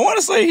I want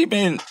to say I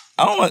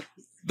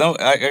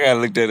gotta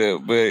look that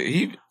up,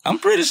 but I'm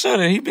pretty sure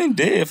that he been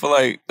dead for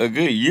like a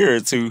good year or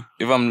two,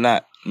 if I'm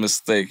not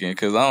mistaken,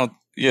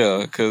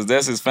 because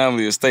that's his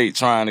family estate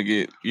trying to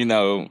get, you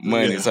know,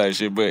 money type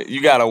shit. But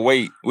you gotta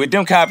wait with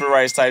them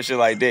copyrights type shit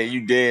like that.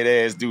 You dead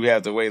ass do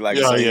have to wait like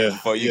a second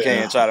before you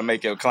can try to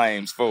make your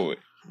claims for it.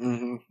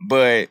 Mm-hmm.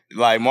 But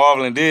like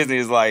Marvel and Disney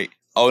is like,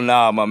 oh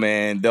nah, my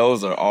man,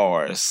 those are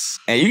ours.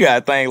 And you gotta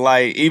think,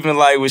 like, even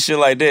like with shit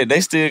like that, they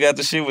still got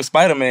the shit with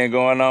Spider-Man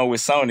going on with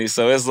Sony.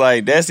 So it's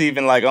like that's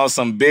even like on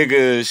some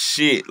bigger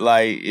shit.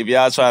 Like if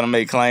y'all try to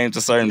make claims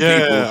to certain people,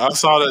 I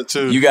saw that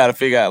too. You gotta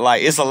figure out,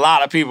 like, it's a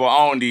lot of people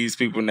own these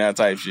people now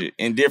type shit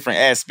in different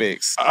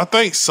aspects. I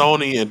think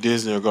Sony and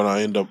Disney are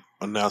gonna end up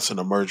announcing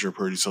a merger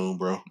pretty soon,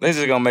 bro. They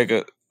just gonna make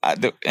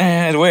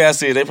the way I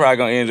see it, they probably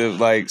gonna end up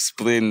like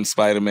splitting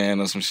Spider-Man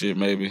or some shit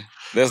maybe.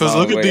 That's the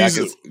only way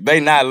they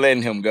not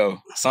letting him go.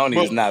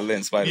 Sony is not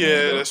letting Spider-Man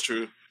go. Yeah, that's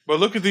true. But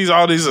look at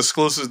all these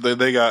exclusives that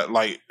they got.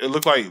 Like, it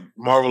looked like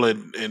Marvel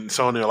and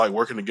Sony are like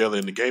working together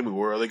in the gaming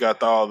world. They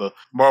got all the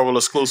Marvel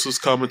exclusives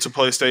coming to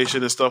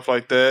PlayStation and stuff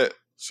like that.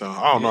 So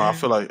I don't know. I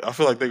feel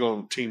like they're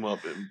gonna team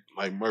up and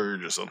like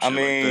merge or something. I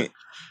mean, like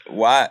that.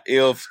 why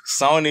if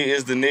Sony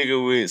is the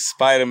nigga with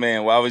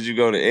Spider-Man, why would you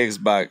go to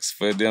Xbox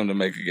for them to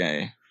make a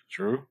game?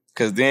 True.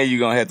 Because then you're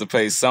gonna have to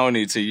pay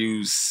Sony to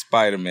use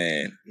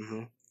Spider-Man.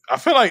 Mm-hmm. I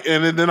feel like,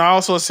 and then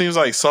also it seems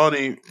like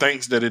Sony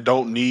thinks that it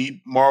don't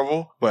need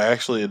Marvel, but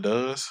actually it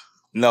does.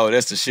 No,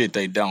 that's the shit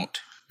they don't.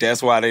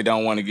 That's why they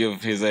don't want to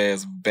give his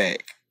ass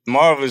back.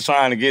 Marvel is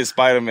trying to get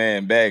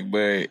Spider-Man back,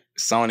 but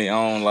Sony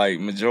own like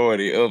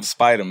majority of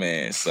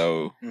Spider-Man.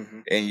 So,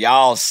 and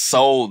y'all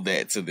sold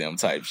that to them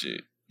type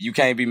shit. You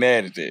can't be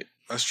mad at that.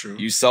 That's true.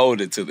 You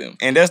sold it to them.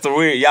 And that's the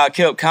weird, y'all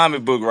kept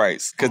comic book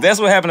rights. Because that's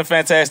what happened to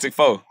Fantastic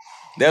Four.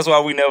 That's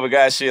why we never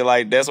got shit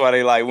like, that's why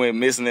they like went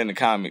missing in the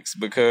comics.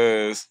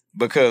 Because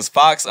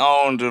Fox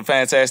owned the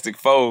Fantastic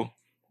Four,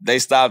 they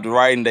stopped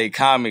writing their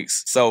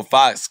comics, so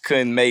Fox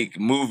couldn't make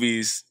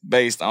movies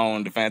based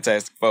on the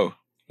Fantastic Four,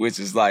 which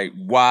is like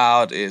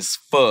wild as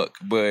fuck.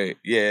 But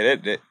yeah,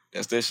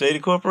 that's that shady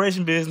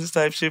corporation business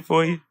type shit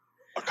for you.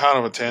 Kind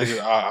of a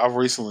tangent. I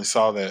recently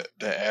saw that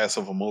ass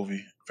of a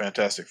movie,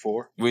 Fantastic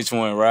Four. Which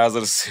one? Rise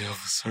of the Silver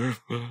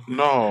Surfer?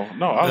 No,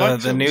 I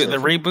like the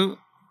reboot.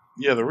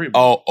 Yeah, the reboot.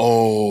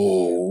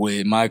 Oh,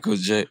 with Michael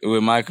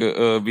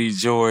B.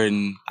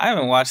 Jordan. I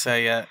haven't watched that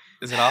yet.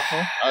 Is it awful?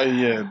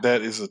 Yeah,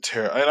 that is a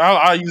terrible. And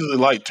I usually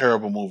like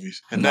terrible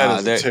movies, and that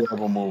is a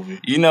terrible movie.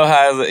 You know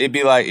how it'd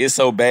be like, it's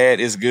so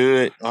bad, it's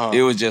good.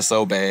 It was just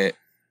so bad.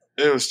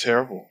 It was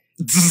terrible.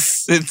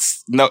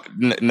 It's no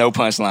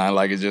punchline.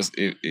 Like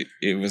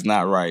it was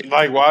not right.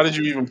 Like, why did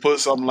you even put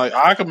something like,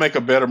 I could make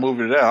a better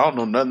movie than that? I don't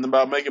know nothing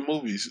about making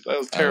movies. That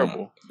was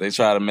terrible. They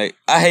try to make.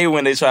 I hate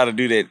when they try to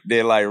do that.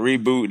 They like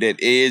reboot, that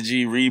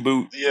edgy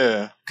reboot.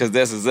 Yeah, because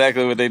that's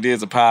exactly what they did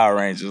to Power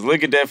Rangers.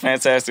 Look at that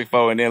Fantastic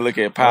Four, and then look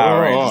at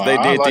Power Rangers. They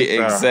did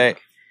the exact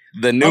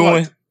the new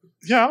one.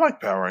 Yeah, I like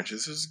Power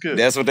Rangers. It's good.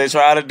 That's what they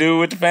try to do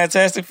with the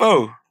Fantastic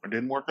Four. It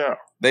didn't work out.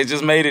 They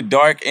just made it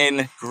dark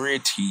and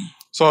gritty.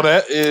 So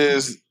that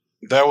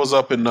was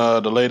up in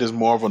the latest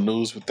Marvel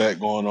news with that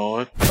going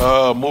on.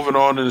 Moving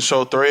on to the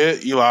show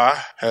thread, Eli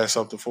has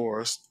something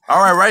for us.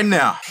 All right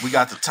now, we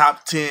got the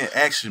top 10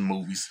 action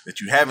movies that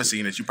you haven't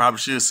seen that you probably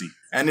should see.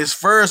 And this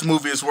first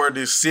movie is where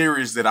this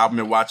series that I've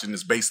been watching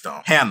is based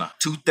on. Hannah,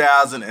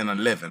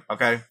 2011,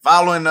 okay?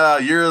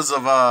 Following years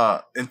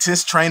of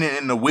intense training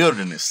in the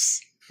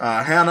wilderness,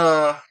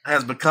 Hannah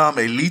has become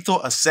a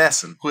lethal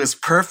assassin who is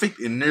perfect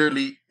in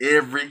nearly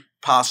every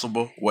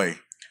possible way.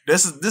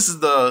 This is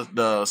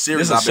the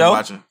series I've been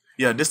watching.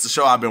 Yeah, this is the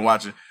show I've been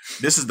watching.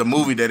 This is the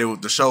movie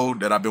the show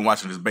that I've been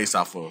watching is based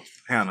off of.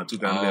 Hannah,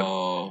 2011.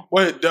 Oh.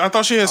 Wait, I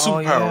thought she had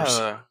superpowers.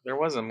 Yeah. There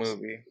was a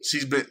movie.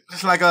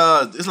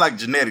 It's like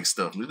genetic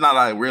stuff. It's not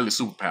like really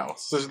superpowers.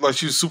 So it's like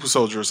she's a super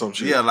soldier or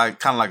something. Yeah, like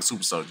kind of like a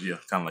super soldier. Yeah,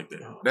 kind of like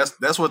that.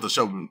 That's what the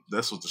show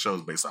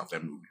is based off,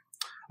 that movie.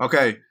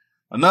 Okay,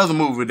 another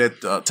movie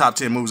that top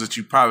 10 movies that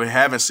you probably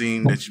haven't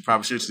seen that you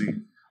probably should see.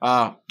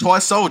 Toy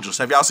Soldiers.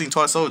 Have y'all seen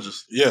Toy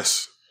Soldiers?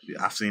 Yes.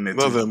 Yeah, I've seen that.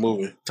 Love that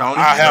movie. Tony,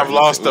 I have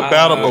lost the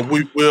battle, but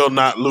we will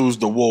not lose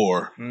the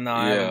war. No,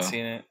 I haven't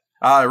seen it.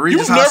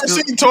 You've never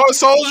seen Toy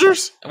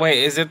Soldiers?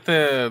 Wait, is it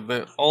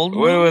the old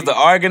movie? What was the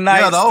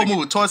Argonauts? Yeah, the old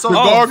movie, Toy Soldiers.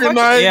 The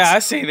Argonauts? Yeah,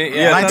 I've seen it.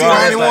 Yeah,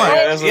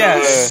 1991. Yeah,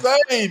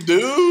 insane,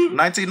 dude.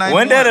 1991.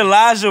 When that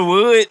Elijah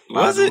Wood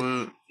was it?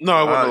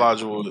 No, it wasn't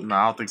Elijah Wood. No,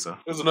 I don't think so.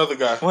 It was another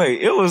guy.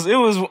 Wait, it was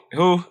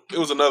who? It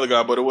was another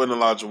guy, but it wasn't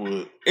Elijah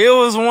Wood. It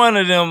was one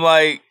of them,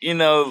 like, you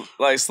know,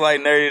 like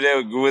slight nerdy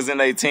that was in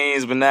their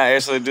teens, but now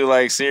actually do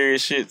like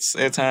serious shits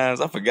at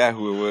times. I forgot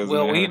who it was.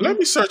 Will Wheaton? Let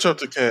me search up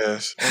the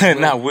cast.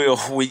 Not Will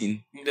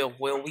Wheaton.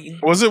 Will Wheaton?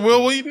 Was it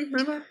Will Wheaton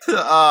in there?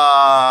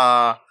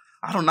 I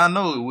do not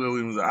know who Will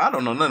Wheaton was. I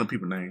don't know none of the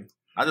people's names.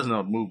 I just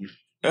know the movie.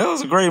 That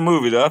was a great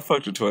movie, though. I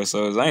fucked with Toy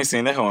Soldiers. I ain't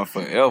seen that one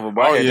forever,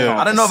 but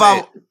I don't know if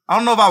I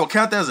don't know if I would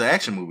count that as an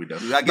action movie though.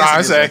 I guess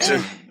it's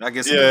action. I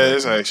guess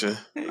it's action.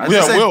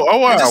 Will. Oh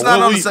wow,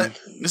 Will Wheaton.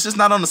 It's just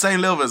not on the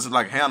same level as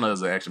like Hannah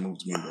is an action movie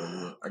to me.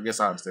 Though. I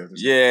guess I understand.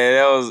 This.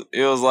 Yeah,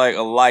 it was like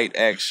a light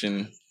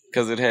action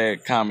because it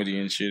had comedy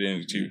and shit in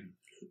it too.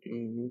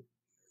 Mm-hmm.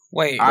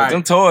 Wait, but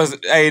them toys,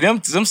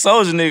 them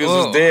soldier niggas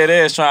was dead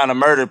ass trying to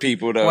murder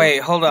people though. Wait,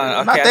 hold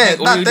on. Okay,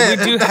 we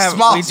do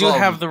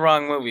have the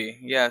wrong movie.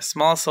 Yeah,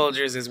 Small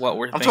Soldiers is what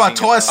we're thinking. I'm talking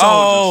Toy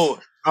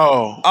Soldiers.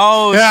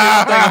 Oh, shit,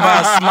 I'm thinking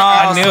about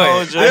Small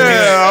Soldiers.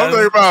 I'm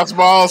thinking about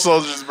Small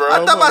Soldiers, bro.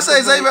 I thought I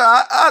said Xavier.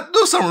 I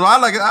do something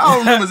wrong. I don't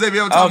remember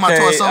Xavier ever talking about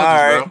Toy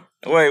Soldiers, bro.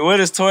 Wait, what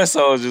is Toy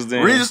Soldiers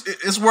then?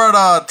 It's where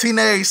the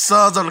teenage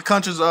sons of the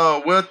country's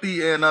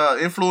wealthy and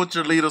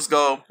influential leaders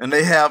go, and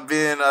they have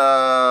been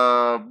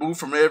moved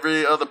from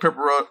every other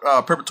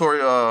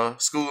preparatory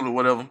school or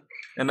whatever.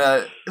 And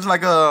it's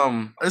like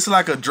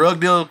a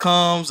drug dealer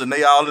comes, and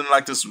they all in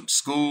like this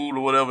school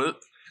or whatever.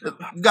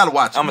 You gotta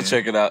watch it. I'm gonna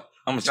check it out.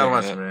 It's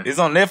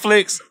on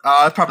Netflix.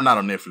 It's probably not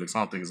on Netflix.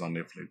 I don't think it's on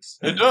Netflix.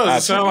 It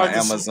does. It sounds like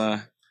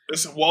Amazon. It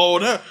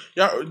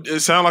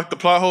sound like the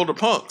plot hole to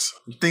Punks.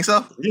 You think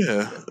so?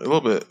 Yeah, a little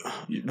bit.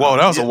 Whoa,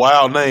 that was a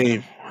wild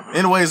name.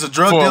 Anyways, the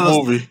drug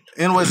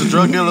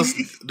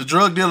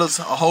dealers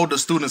hold the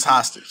students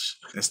hostage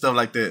and stuff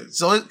like that.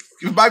 So it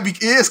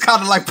is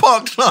kind of like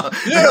Punks. Huh?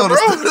 Yeah, bro.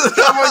 It's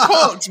kind of like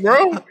Punks,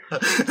 bro.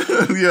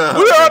 Yeah,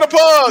 we are the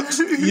Punks.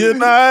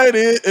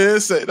 United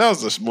and say that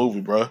was a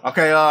movie, bro.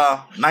 Okay,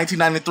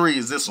 1993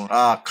 is this one.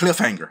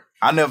 Cliffhanger.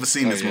 I never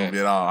seen this movie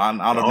at all.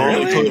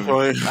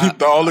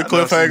 The only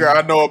cliffhanger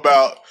I know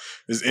about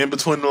is In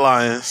Between the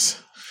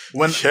Lions.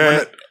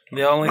 The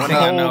only thing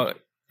I know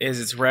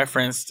is it's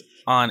referenced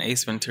on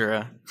Ace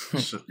Ventura.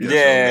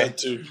 Yeah.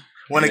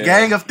 When a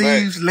gang of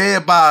thieves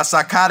led by a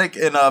psychotic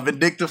and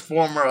vindictive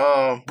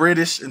former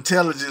British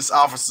intelligence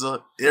officer,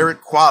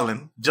 Eric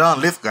Quallen, John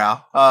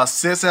Lithgow,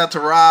 sets out to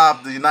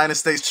rob the United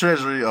States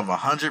Treasury of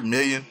 $100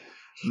 million,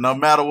 no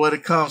matter what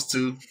it comes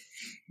to,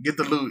 get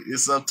the loot.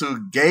 It's up to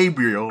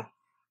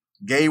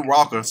Gay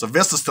Rocker,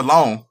 Sylvester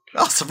Stallone.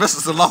 Oh,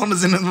 Sylvester Stallone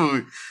is in the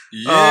movie.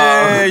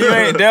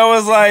 Yeah, that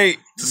was like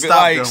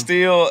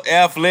still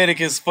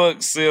athletic as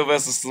fuck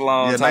Sylvester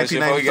Stallone. Yeah, type shit.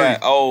 Before he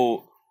got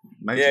old.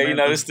 Yeah,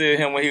 it's still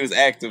him when he was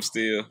active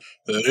still.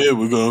 Yeah,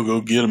 we're gonna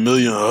go get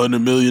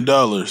 $100 million.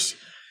 That's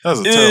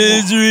a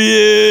terrible.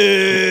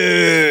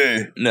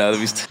 No,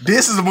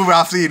 this is a movie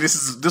I've seen. This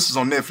is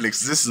on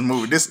Netflix. This is a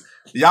movie.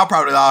 Y'all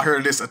probably all heard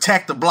of this.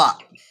 Attack the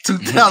Block,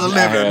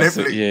 2011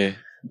 Netflix. Yeah.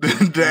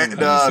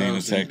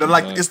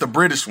 It's the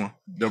British one.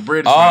 The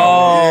British one.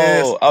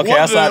 Yes. Okay,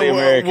 I saw the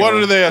American. What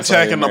are they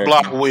attacking the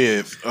block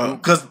with?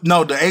 Because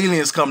the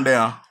aliens come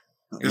down.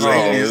 It's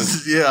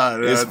aliens.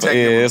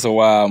 It's a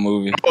wild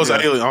movie. Oh, it's an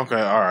alien. Okay,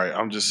 all right.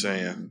 I'm just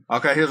saying.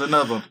 Okay, here's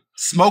another one.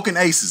 Smoking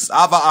Aces.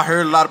 I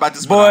heard a lot about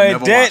this. Boy,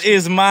 that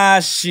is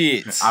my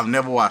shit. I've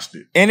never watched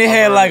it. And it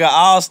had like an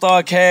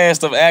all-star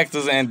cast of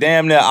actors, and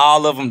damn near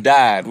all of them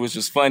died, which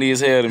was funny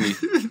as hell to me.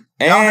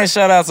 And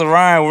shout out to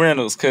Ryan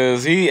Reynolds,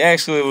 because he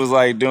actually was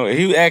like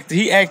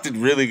he acted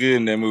really good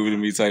in that movie to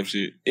me type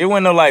shit. It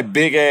wasn't no like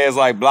big ass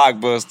like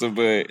blockbuster,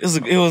 but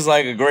it was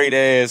like a great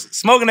ass.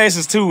 Smoking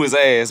Aces 2 was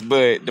ass,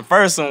 but the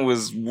first one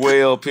was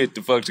well put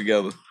the fuck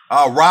together.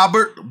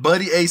 Robert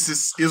Buddy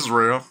Aces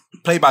Israel,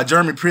 played by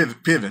Jeremy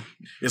Piven,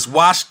 is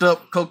washed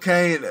up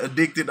cocaine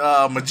addicted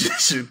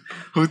magician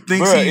who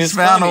thinks he's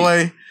found a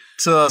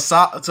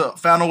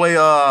way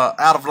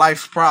out of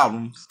life's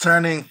problems,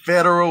 turning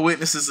federal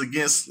witnesses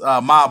against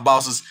mob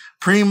bosses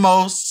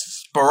Primo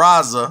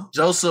Sparazza,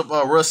 Joseph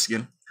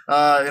Ruskin,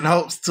 in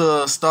hopes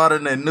to start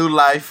a new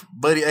life.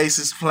 Buddy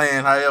Ace's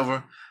plan,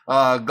 however,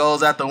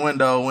 goes out the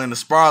window when the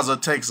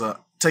Sparazza takes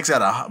out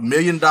 $1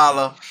 million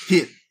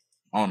hit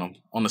on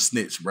the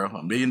snitch, bro.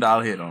 $1 million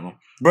hit on him.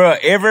 Bro,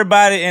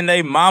 everybody and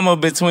they mama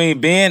between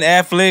Ben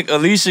Affleck,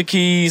 Alicia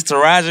Keys,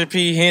 Taraji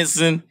P.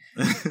 Henson.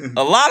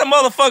 A lot of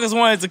motherfuckers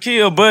wanted to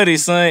kill Buddy,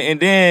 son, and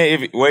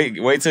then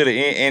wait till the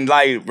end, and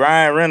like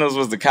Ryan Reynolds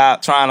was the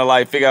cop trying to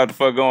like figure out what the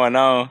fuck going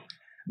on.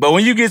 But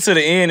when you get to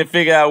the end and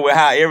figure out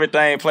how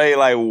everything played,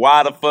 like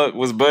why the fuck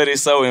was Buddy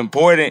so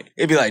important,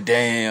 it'd be like,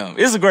 damn,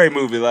 it's a great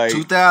movie. Like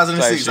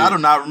 2006, I do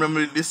not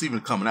remember this even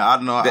coming out. I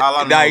don't know.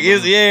 Like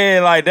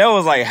that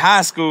was like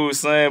high school,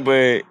 son,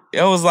 but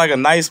it was like a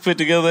nice put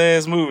together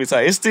ass movie.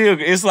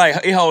 It's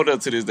like it hold up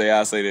to this day.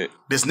 I say that.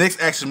 This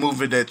next action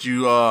movie that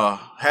you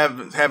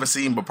haven't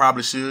seen but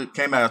probably should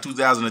came out in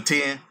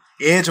 2010.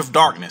 Edge of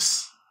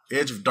Darkness.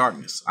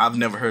 I've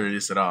never heard of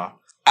this at all.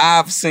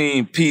 I've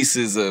seen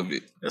pieces of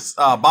it. It's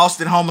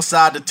Boston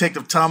homicide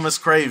detective Thomas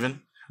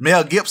Craven,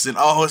 Mel Gibson.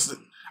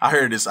 I I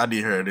heard this. I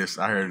did hear this.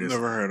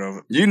 Never heard of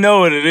it. You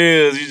know what it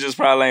is. You just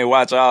probably ain't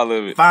watch all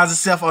of it. Finds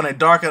himself on a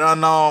dark and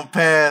unknown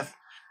path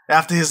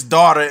after his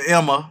daughter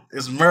Emma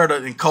is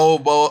murdered in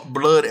cold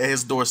blood at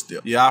his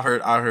doorstep. Yeah,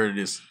 I heard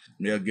this.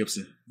 Mel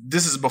Gibson.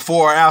 This is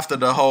before or after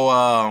the whole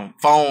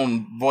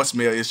phone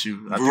voicemail issue.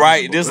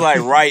 Right, this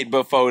like right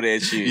before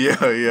that shit.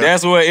 Yeah.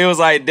 That's what it was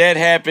like. That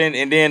happened,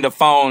 and then the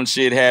phone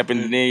shit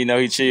happened, and then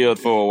he chilled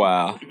for a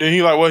while. Then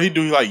he like what he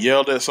do? He like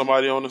yelled at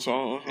somebody on the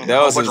phone.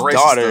 That was his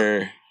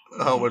daughter.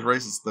 A whole bunch of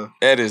racist stuff.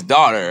 At his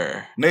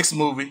daughter. Next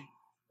movie,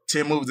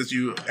 10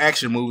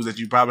 action movies that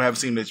you probably haven't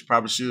seen that you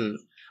probably should.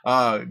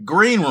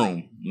 Green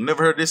Room.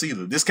 Never heard this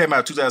either. This came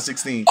out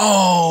 2016.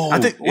 Oh, I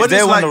think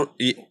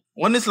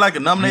wasn't this like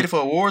nominated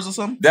for awards or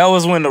something? That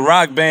was when the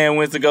rock band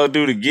went to go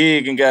do the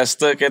gig and got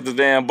stuck at the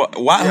damn bar.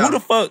 Why? Yeah. Who the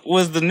fuck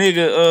was the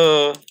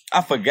nigga?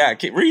 I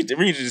forgot. Read the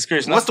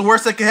description. What's the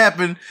worst that can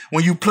happen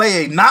when you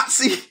play a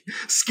Nazi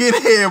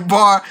skinhead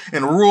bar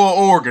in rural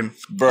Oregon?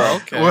 Bro,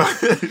 okay.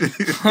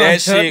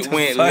 That shit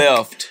went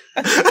left.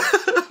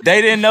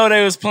 They didn't know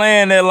they was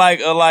playing at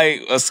like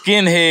a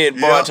skinhead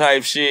bar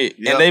type shit,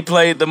 and they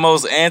played the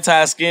most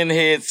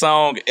anti-skinhead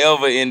song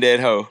ever in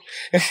that hoe.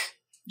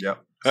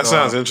 Yep. That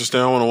sounds interesting.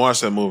 I want to watch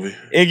that movie.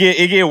 It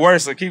get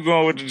worse, so keep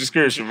going with the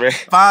description, man.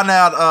 Find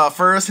out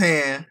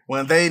firsthand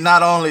when they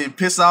not only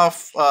piss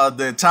off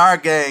the entire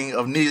gang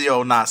of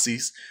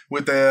neo-Nazis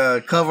with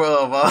the cover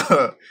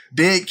of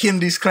Dead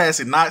Kennedy's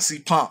classic Nazi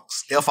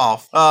Punks, F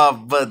off.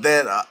 But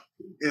that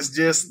is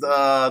just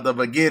the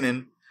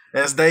beginning,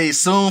 as they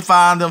soon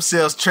find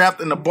themselves trapped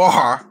in the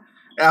bar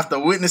after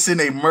witnessing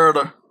a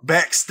murder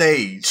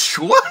backstage.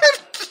 What?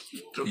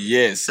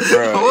 Yes,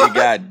 bro. It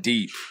got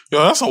deep.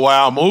 Yo, that's a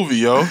wild movie,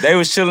 yo. They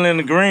was chilling in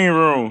the green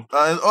room.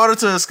 In order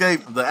to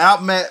escape the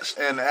outmatch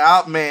and the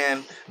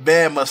outman,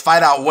 band must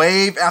fight out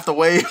wave after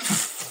wave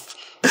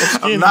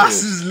of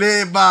Nazis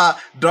led by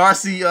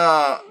Darcy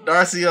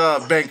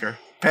Banker.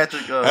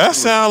 Patrick. That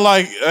sound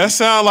like that's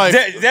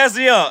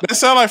That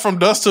sound like From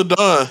Dusk Till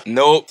Dawn.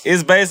 Nope.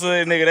 It's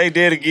basically, nigga, they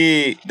did a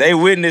gig. They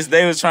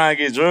was trying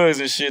to get drugs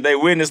and shit. They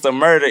witnessed a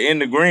murder in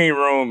the green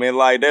room, and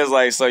like there's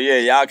like, so yeah,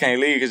 y'all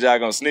can't leave because y'all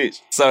gonna snitch.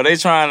 So they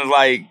trying to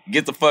like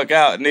get the fuck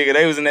out, nigga.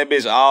 They was in that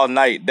bitch all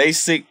night. They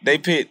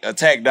put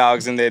attack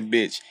dogs in that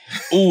bitch.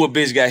 Ooh, a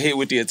bitch got hit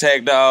with the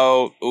attack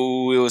dog.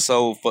 Ooh, it was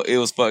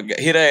fuck.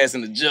 Hit her ass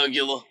in the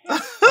jugular. I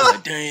was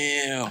like,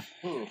 damn.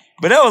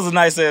 But that was a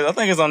nice ass. I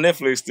think it's on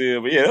Netflix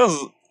still. But yeah,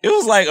 it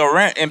was like a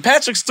rant. And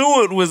Patrick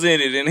Stewart was in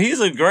it, and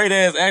he's a great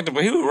ass actor,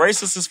 but he was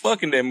racist as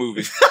fuck in that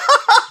movie.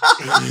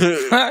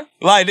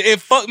 Like, it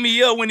fucked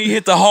me up when he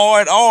hit the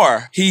hard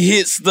R. He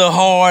hits the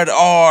hard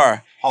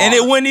R. And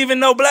it wasn't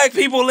even no black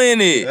people in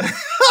it.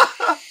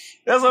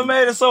 That's what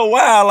made it so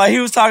wild. Like, he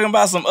was talking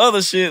about some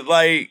other shit,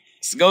 like,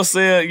 go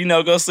sell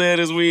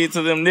this weed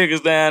to them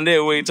niggas down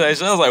there where he type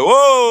shit. I was like,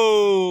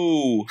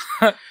 whoa.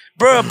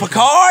 Bruh,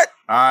 Picard?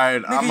 All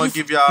right, I'm gonna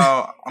give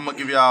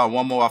y'all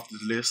one more off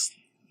this list.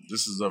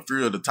 This is a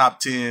few of the top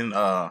 10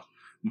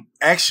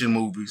 action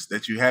movies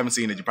that you haven't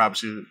seen that you probably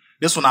should.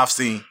 This one I've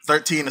seen.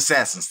 13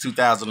 Assassins,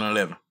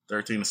 2011.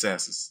 13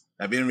 Assassins.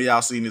 Have any of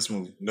y'all seen this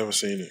movie? Never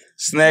seen it.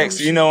 Snacks,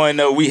 I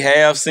know we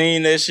have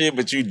seen that shit,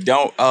 but you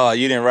don't.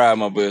 You didn't ride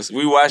my bus.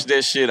 We watched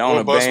that shit on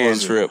a band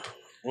trip.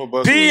 What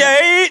bus?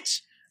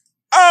 PH.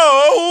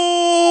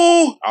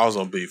 Oh, I was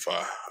on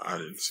B5. I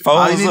didn't see.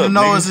 All you need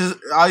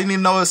to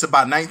know is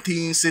about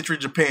 19th century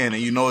Japan,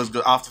 and you know it's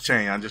off the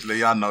chain. I just let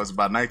y'all know it's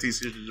about 19th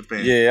century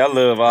Japan. Yeah, I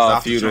love all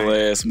feudal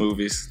ass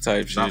movies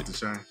type it's shit. Off the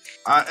chain.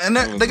 And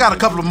they got a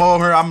couple of more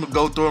here. I'm gonna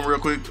go through them real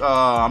quick.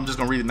 I'm just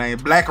gonna read the name.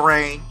 Black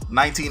Rain,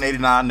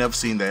 1989. Never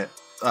seen that.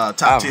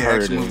 Top 10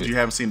 action movies you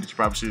haven't seen that you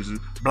probably should see.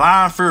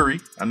 Blind Fury.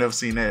 I never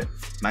seen that.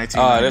 1990.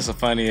 Oh, that's a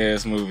funny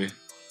ass movie.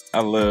 I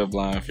love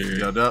Blind Fury.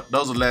 Yeah,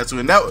 those are the last two.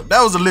 And that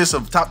was a list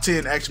of top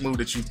 10 action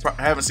movies that you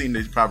haven't seen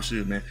that you probably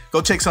should, man. Go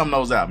check some of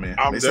those out, man.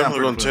 I'm definitely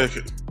going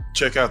to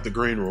check out the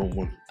Green Room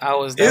one. I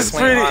was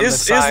definitely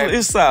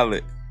it's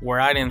solid. Where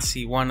I didn't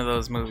see one of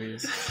those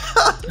movies.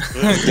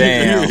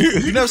 Damn.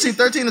 You never seen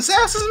 13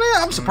 Assassins,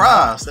 man? I'm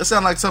surprised. That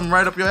sounds like something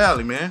right up your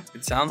alley, man.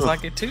 It sounds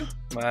like it, too.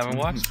 But I haven't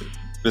watched it.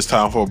 It's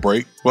time for a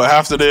break. Well,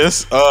 after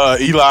this,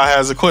 Eli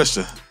has a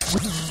question.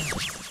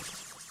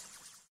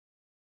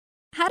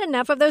 Had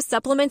enough of those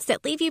supplements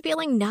that leave you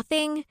feeling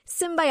nothing?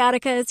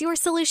 Symbiotica is your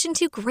solution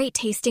to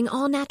great-tasting,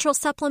 all-natural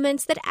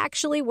supplements that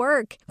actually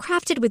work.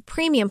 Crafted with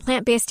premium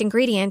plant-based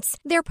ingredients,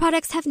 their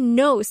products have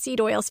no seed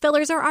oils,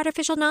 fillers, or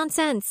artificial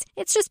nonsense.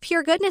 It's just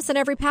pure goodness in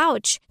every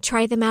pouch.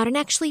 Try them out and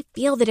actually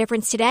feel the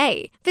difference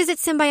today. Visit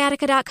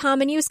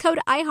Symbiotica.com and use code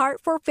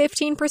IHEART for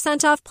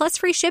 15% off plus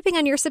free shipping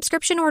on your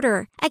subscription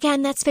order.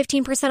 Again, that's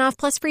 15% off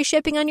plus free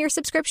shipping on your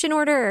subscription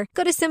order.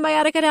 Go to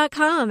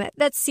Symbiotica.com.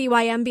 That's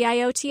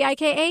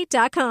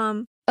Symbiotika.com.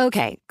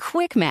 Okay,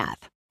 quick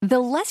math. The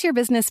less your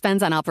business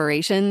spends on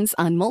operations,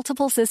 on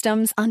multiple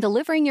systems, on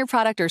delivering your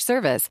product or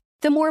service,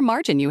 the more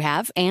margin you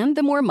have and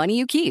the more money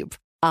you keep.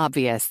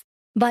 Obvious.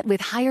 But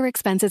with higher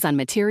expenses on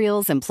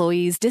materials,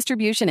 employees,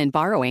 distribution, and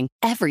borrowing,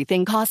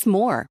 everything costs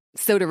more.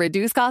 So to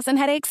reduce costs and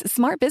headaches,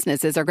 smart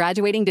businesses are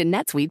graduating to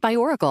NetSuite by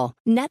Oracle.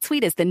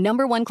 NetSuite is the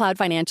 #1 cloud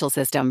financial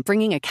system,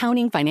 bringing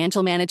accounting,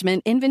 financial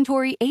management,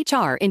 inventory,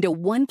 HR into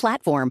one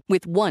platform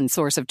with one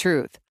source of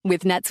truth.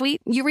 With NetSuite,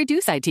 you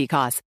reduce IT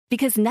costs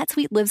because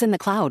NetSuite lives in the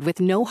cloud with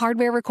no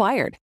hardware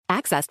required,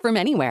 accessed from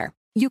anywhere.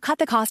 You cut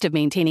the cost of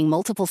maintaining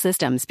multiple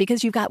systems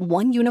because you've got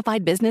one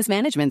unified business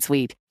management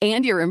suite.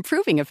 And you're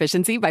improving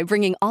efficiency by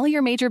bringing all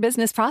your major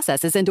business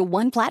processes into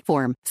one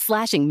platform,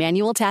 slashing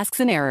manual tasks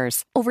and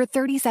errors. Over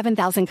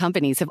 37,000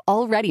 companies have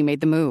already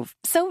made the move.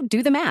 So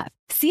do the math.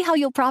 See how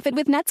you'll profit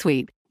with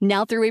NetSuite.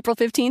 Now through April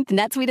 15th,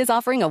 NetSuite is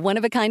offering a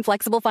one-of-a-kind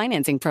flexible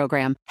financing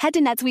program. Head to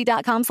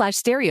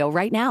netsuite.com/stereo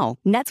right now.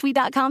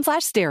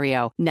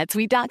 netsuite.com/stereo.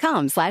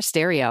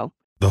 netsuite.com/stereo.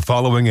 The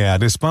following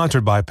ad is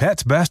sponsored by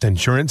Pets Best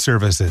Insurance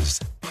Services.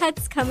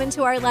 Pets come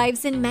into our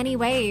lives in many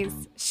ways.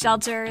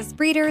 Shelters,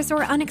 breeders,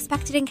 or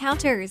unexpected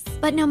encounters.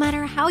 But no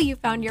matter how you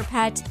found your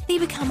pet, they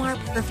become our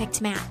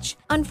perfect match.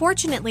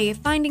 Unfortunately,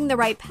 finding the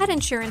right pet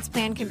insurance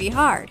plan can be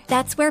hard.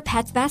 That's where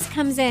Pets Best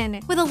comes in.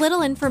 With a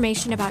little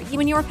information about you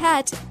and your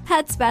pet,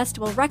 Pets Best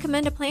will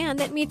recommend a plan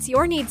that meets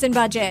your needs and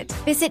budget.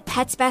 Visit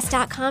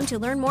PetsBest.com to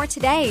learn more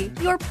today.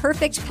 Your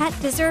perfect pet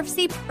deserves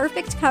the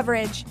perfect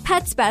coverage.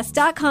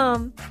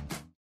 PetsBest.com.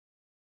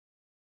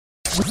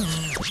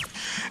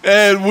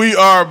 And we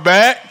are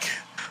back.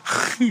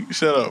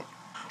 Shut up.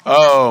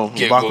 Oh,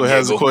 Baku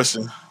has a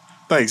question.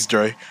 Thanks,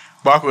 Dre.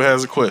 Baku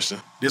has a question.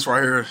 This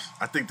right here,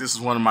 I think this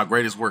is one of my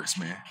greatest works,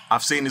 man.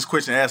 I've seen this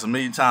question asked a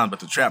million times, but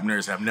the trap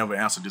nerds have never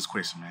answered this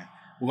question, man.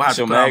 We're gonna have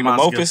to magnum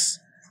opus.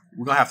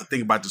 We're gonna have to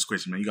think about this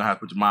question, man. You're gonna have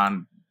to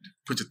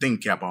put your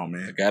thinking cap on,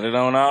 man. I got it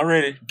on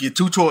already. Get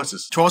 2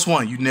 choices. Choice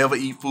 1, you never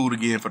eat food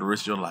again for the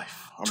rest of your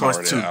life.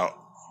 Choice 2,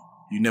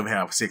 you never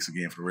have sex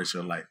again for the rest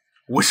of your life.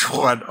 Which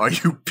one are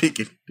you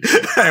picking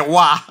and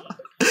why?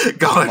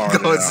 Go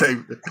and say.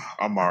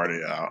 I'm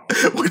already out.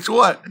 Which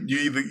one?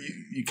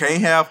 You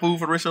can't have food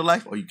for the rest of your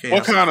life, or you can't.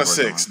 What kind of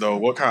sex though?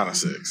 What kind of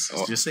sex?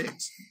 It's just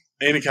sex.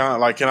 Any kind.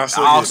 Like, can I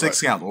still all get,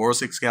 6 counts? Oral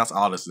 6 counts.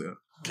 All this stuff.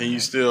 Can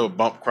you still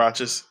bump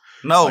crotches?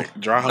 No. Like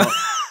dry hump.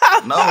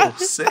 No,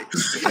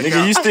 6.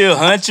 Nigga, you still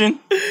hunching?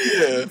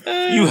 Yeah.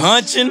 You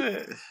hunching?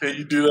 Can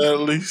you do that at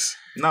least?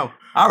 No.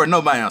 I already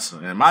know my answer,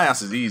 and my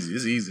answer is easy.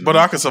 It's easy. But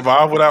I can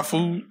survive without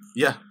food.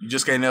 Yeah, you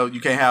just can't.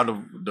 You can't have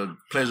the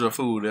pleasure of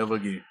food ever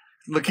again.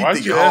 Look,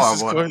 Why'd you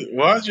ask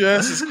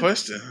this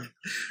question?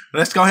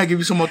 Let's go ahead and give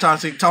you some more time.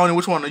 Tony,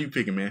 which one are you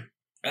picking, man?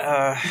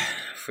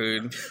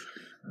 Food.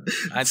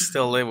 I'd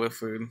still live with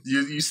food.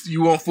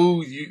 You want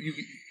food?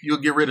 You'll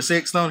get rid of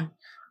sex, Tony?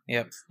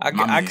 Yep. I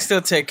can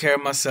still take care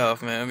of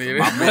myself, man.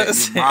 I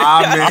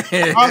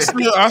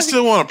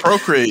still want to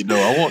procreate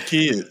though. I want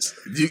kids.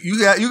 You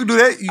can do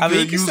that.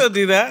 You can still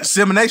do that.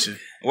 Insemination.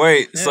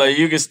 Wait, so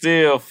you can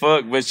still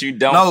fuck, but you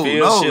don't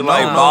feel shit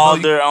like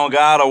Balder on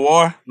God of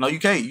War? No, you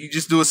can't. You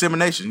just do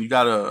insemination. You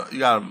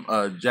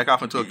gotta jack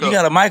off into a cup. You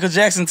got a Michael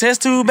Jackson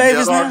test tube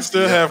babies now? I can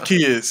still have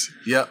kids.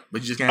 Yep,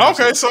 but you just can't.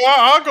 Okay, so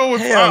I'll go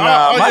with. Hell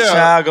no, my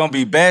child gonna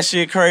be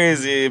batshit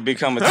crazy and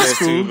become a test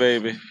tube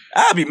baby.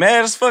 I'd be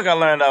mad as fuck. I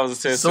learned I was a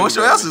test tube. So what's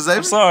your answer, Xavier?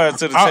 I'm sorry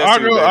to the test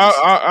tube babies.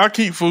 I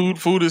keep food.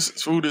 Food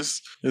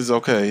is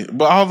okay,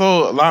 but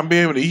although not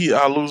being able to eat,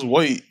 I lose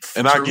weight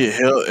and I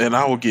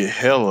will get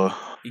hella.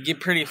 You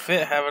get pretty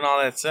fit having all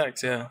that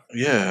sex, yeah.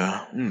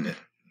 Yeah.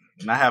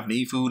 Not having to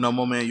eat food no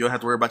more, man. You don't have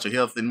to worry about your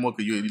health anymore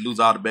because you lose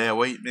all the bad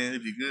weight, man.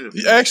 It'd be good.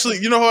 Man. Actually,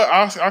 you know what?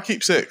 I'll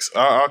keep sex.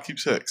 I'll keep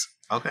sex.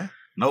 Okay.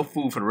 No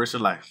food for the rest of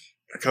your life.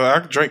 Because I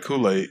can drink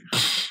Kool-Aid.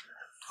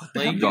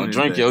 Well, you gonna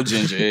drink your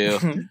ginger ale.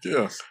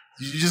 Yeah.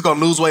 You're just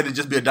gonna lose weight and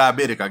just be a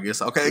diabetic, I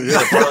guess. Okay.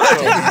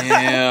 Yeah,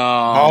 damn.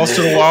 Balls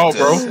to the wall,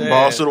 bro.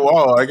 Balls to the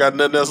wall. I got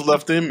nothing else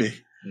left in me.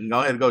 Go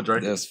ahead and go,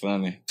 Drake. That's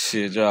funny.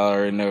 Shit, y'all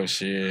already know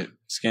shit.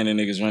 Skinny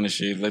niggas running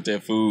shit. Let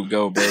that food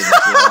go, baby. Shit,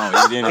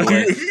 I don't eat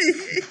anyway.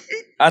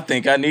 I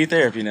think I need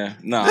therapy now.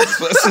 No.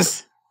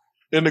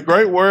 In the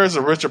great words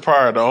of Richard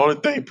Pryor, the only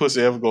thing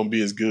pussy ever gonna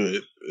be is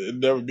good. It'll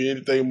never be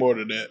anything more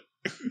than that.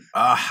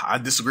 I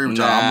disagree with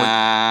y'all.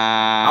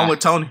 I'm with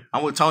Tony.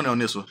 I'm with Tony on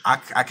this one.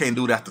 I can't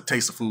do that to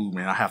taste of food,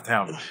 man. I have to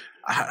have it.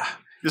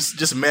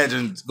 Just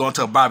imagine going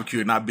to a barbecue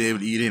and not be able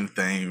to eat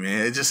anything,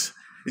 man. It just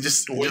you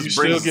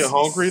still get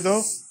hungry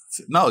though?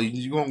 No,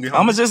 you won't get hungry.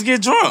 I'm gonna just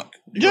get drunk.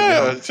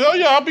 Yeah,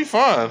 I'll be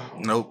fine.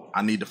 Nope,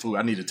 I need the food.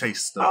 I need to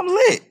taste stuff. I'm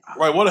lit.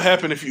 Right, what'll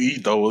happen if you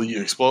eat though? Will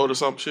you explode or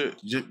some shit?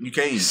 You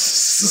can't eat.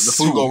 The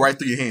food go right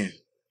through your hand.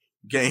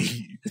 You can't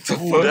eat.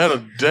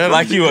 That'll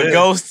like you a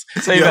ghost?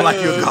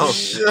 Like you a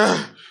ghost.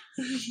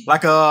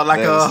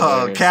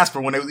 Like Casper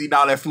when they was eating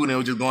all that food and it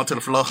was just going to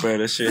the floor. Bro,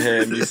 that shit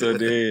had me so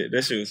dead.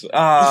 That shit was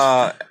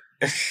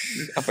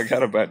I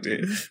forgot about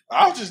that.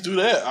 I'll just do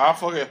that. I'll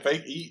fucking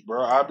fake eat,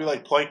 bro. I'll be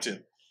like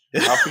Plankton.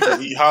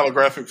 I'll eat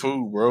holographic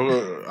food,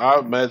 bro. Our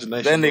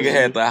imagination. That nigga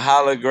had the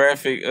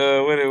holographic,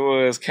 what it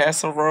was,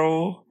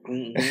 casserole.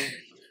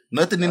 Mm-hmm.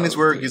 Nothing in this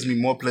world gives me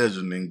more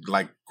pleasure than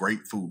like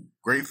great food.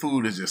 Great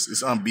food is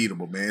it's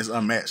unbeatable, man. It's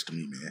unmatched to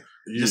me, man.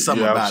 Just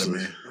something about it,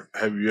 man.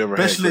 Have you ever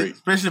had great?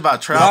 Especially if I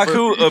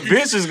travel. Like a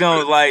bitch is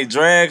gonna like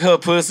drag her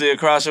pussy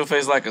across your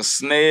face like a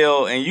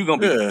snail, and you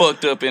gonna be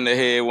fucked up in the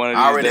head one of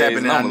these already days.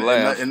 happened. And I'm gonna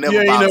laugh. You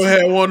never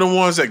had one of the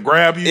ones that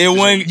grab you. It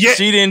wasn't.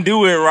 She didn't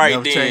do it right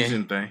Never then. changed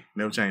anything.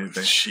 Never changed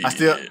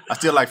anything. I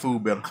still like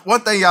food better.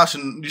 One thing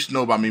you should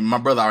know about me. My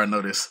brother already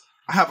know this.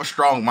 I have a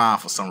strong mind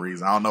for some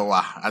reason. I don't know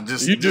why. I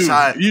just you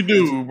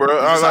do, bro.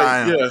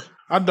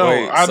 I don't.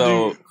 Wait, I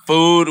so do.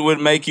 Food would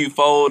make you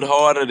fold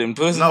harder than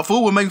pussy? No,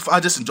 food would make. I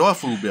just enjoy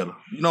food better.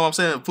 You know what I'm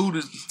saying? Food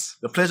is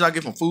the pleasure I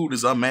get from food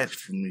is unmatched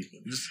for me.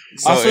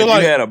 So if you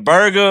had a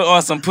burger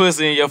or some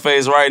pussy in your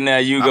face right now,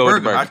 you go with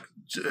the burger.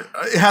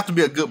 It has to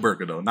be a good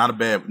burger though, not a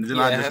bad. It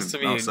has to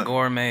be a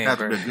gourmet. It has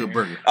to be a good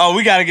burger. Oh,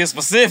 we gotta get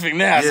specific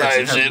now. Yes, Type it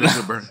has to shit. be a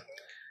good burger.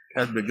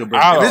 Has to be a good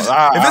burger.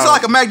 If it's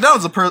like a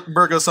McDonald's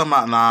burger or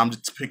something, nah, I'm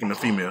just picking the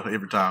female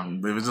every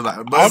time. If it's like,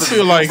 I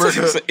feel like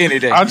any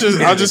day. I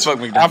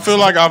feel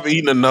like I've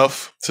eaten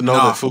enough to know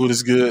that food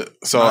is good.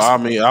 So I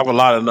mean, I've a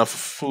lot enough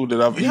food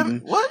that I've eaten.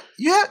 What?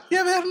 You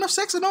ever had enough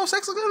sex and no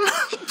sex is good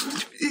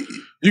enough?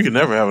 You can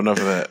never have enough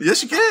of that.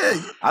 Yes, you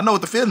can. I know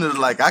what the feeling is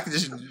like. I can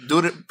just do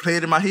it, play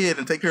it in my head,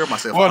 and take care of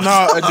myself. Well,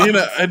 no,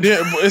 and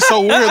then it's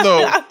so weird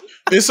though.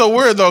 It's so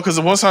weird though, because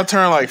once I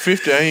turn like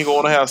 50, I ain't gonna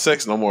want to have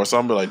sex no more. So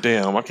I'm be like,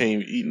 damn, I can't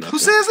even eat nothing. Who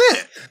says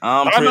that?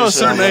 I know a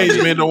certain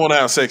age men don't want to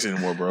have sex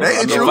anymore, bro.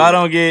 If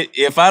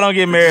I don't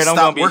get married, I'm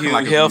gonna be Hugh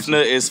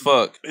Hefner as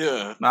fuck.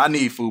 Yeah, no, I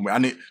need food,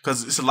 man.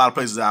 Because it's a lot of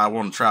places that I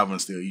want to travel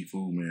and still eat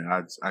food, man.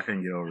 I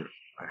can't get over it.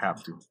 I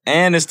have to.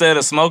 And instead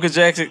of smoker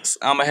jackets,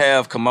 I'm gonna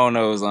have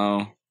kimonos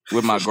on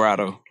with my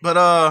grotto. But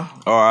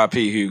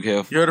R.I.P. Hugh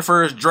Hefner. You're the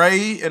first.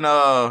 Dre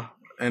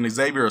and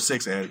Xavier are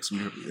sex addicts.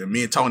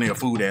 Me and Tony are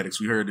food addicts.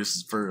 We heard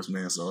this first,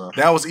 man. So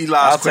that was Eli's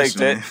I'll question.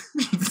 take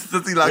that.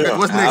 That's Eli.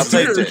 What's next?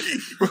 I'll take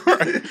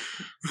that.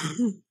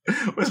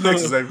 What's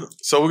next, Xavier?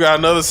 So we got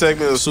another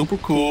segment of Super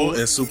Cool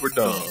and Super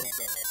Dumb.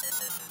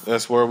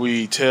 That's where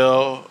we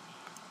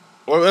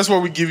that's where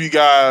we give you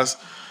guys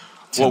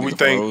what we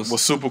think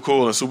was super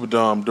cool and super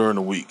dumb during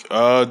the week.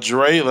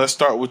 Dre, let's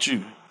start with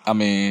you. I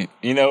mean,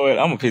 you know what?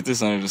 I'm gonna put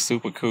this under the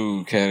super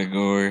cool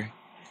category,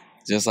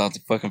 just off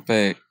the fucking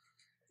fact.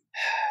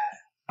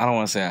 I don't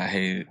want to say I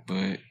hate it,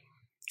 but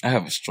I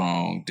have a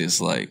strong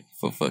dislike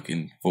for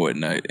fucking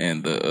Fortnite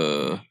and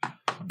the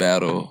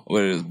battle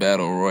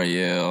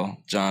royale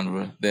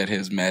genre that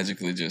has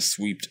magically just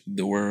swept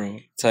the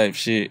world type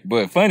shit.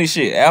 But funny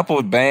shit,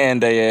 Apple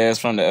banned their ass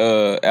from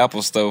the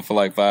Apple Store for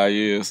like 5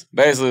 years.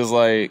 Basically, it's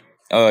like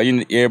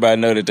everybody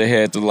know that they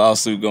had the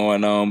lawsuit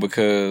going on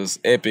because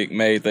Epic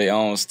made their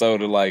own store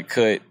to like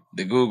cut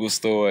the Google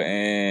store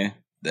and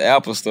the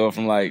Apple Store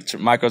from like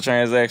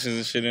microtransactions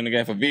and shit in the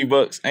game for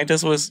V-Bucks. Ain't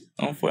this what's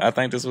on? I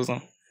think this was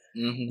on.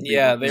 Mm-hmm.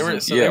 Yeah,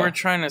 they were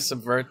trying to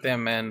subvert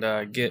them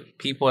and get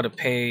people to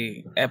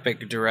pay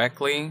Epic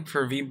directly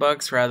for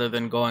V-Bucks rather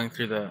than going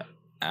through the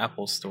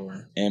Apple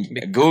Store. And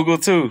Google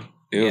too.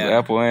 It was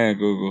Apple and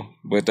Google.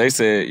 But they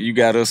said you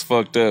got us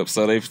fucked up,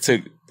 so they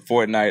took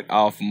Fortnite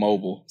off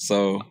mobile.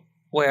 So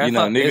wait, I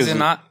thought is it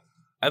not?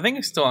 I think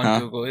it's still on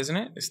Google, isn't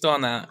it? It's still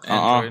on that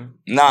Android.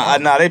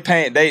 Nah, they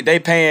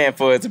paying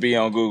for it to be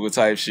on Google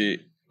type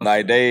shit.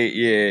 Like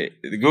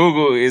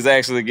Google is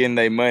actually getting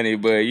their money,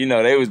 but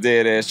they was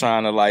dead ass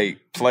trying to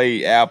like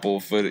play Apple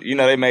for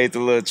they made the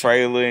little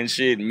trailer and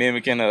shit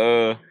mimicking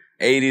the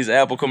 80s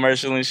Apple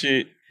commercial and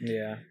shit.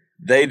 Yeah.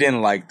 They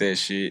didn't like that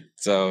shit.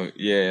 So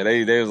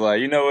they was like,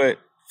 you know what?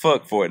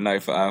 Fuck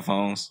Fortnite for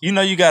iPhones. You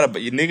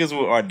niggas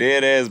are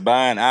dead ass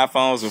buying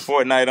iPhones with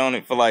Fortnite on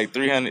it for like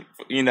 $300.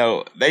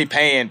 They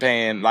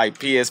paying like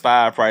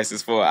PS5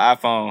 prices for an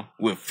iPhone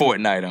with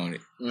Fortnite on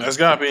it. That's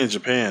gotta be in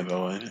Japan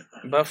though, ain't it?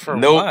 But for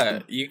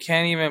what? You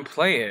can't even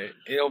play it.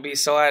 It'll be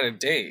so out of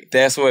date.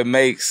 That's what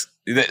makes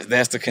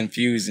that's the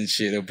confusing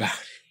shit about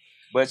it.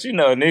 But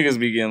niggas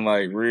be getting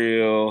like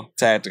real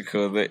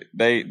tactical.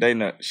 They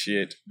know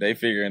shit. They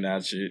figuring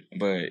out shit.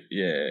 But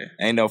yeah,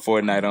 ain't no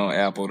Fortnite on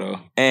Apple though.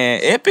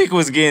 And Epic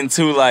was getting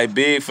too like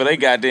big for they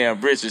goddamn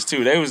britches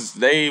too.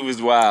 They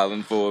was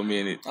wilding for a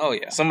minute. Oh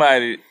yeah.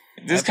 Somebody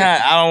I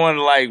don't want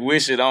to like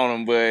wish it on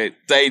them, but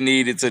they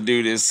needed to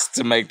do this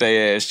to make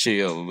their ass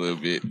chill a little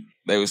bit.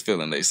 They was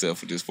feeling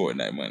themselves with this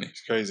Fortnite money.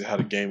 It's crazy how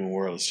the gaming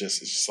world is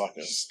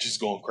just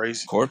going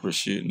crazy. Corporate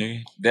shit,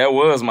 nigga. That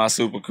was my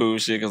super cool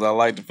shit because I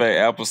like the fact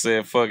Apple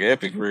said fuck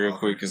Epic real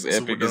quick because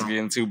Epic is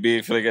getting too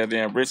big for the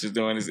goddamn britches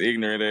doing this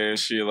ignorant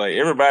ass shit. Like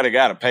everybody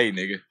gotta pay,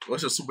 nigga.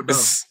 What's your super dumb?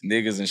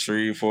 Niggas in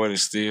Shreveport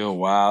is still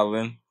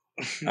wilding,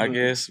 I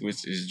guess,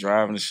 which is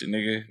driving the shit,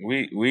 nigga.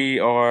 We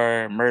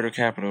are murder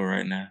capital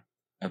right now,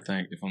 I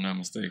think, if I'm not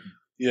mistaken.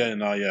 Yeah,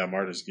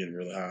 murder's getting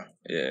really high.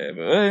 Yeah,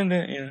 but other than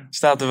that,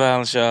 stop the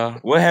violence, y'all.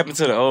 What happened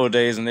to the old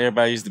days and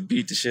everybody used to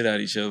beat the shit out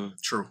of each other?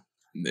 True.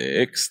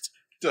 Next.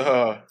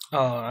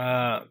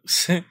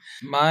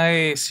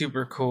 My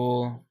super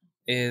cool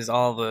is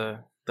all the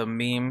the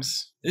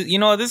memes. You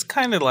know, this is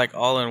kind of like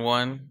all in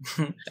one.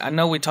 I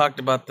know we talked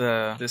about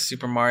the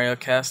Super Mario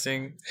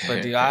casting,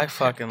 but dude, I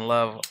fucking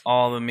love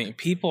all the memes.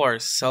 People are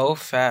so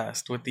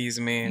fast with these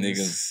memes.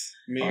 Niggas.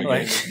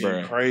 Like,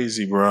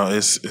 crazy, bro.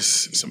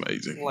 It's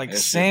amazing. Like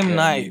same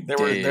night,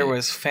 there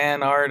was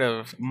fan art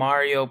of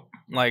Mario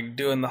like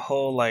doing the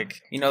whole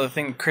like the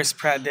thing Chris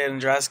Pratt did in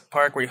Jurassic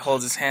Park where he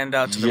holds his hand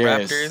out to the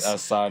raptors. I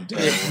saw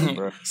that one,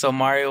 bro. So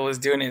Mario was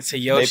doing it to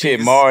Yoshi. They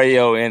put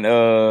Mario in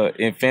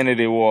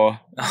Infinity War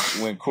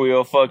when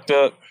Quill fucked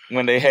up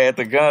when they had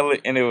the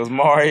gauntlet and it was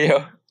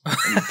Mario. And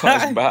he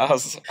punched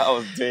Bowser. I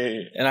was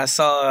dead. And I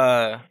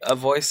saw a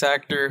voice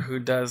actor who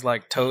does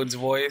like Toad's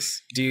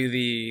voice do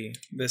the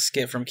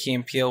skit from Key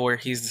and Peele where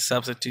he's the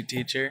substitute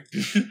teacher.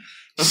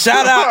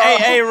 Shout out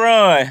AA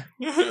Run.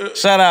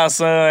 Shout out,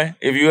 son.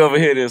 If you ever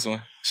hear this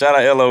one. Shout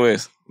out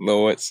LOS.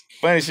 Lords.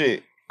 Funny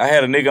shit. I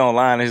had a nigga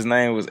online. His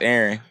name was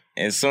Aaron.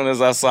 And as soon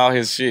as I saw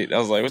his shit, I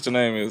was like, "What's your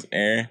name is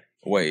Aaron?"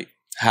 Wait,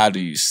 how do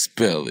you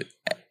spell it?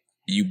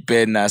 You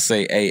better not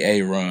say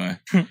AA Run.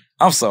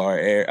 I'm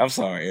sorry,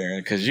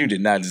 Aaron, because you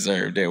did not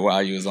deserve that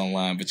while you was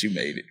online, but you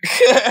made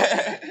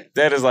it.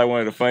 That is like one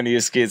of the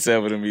funniest skits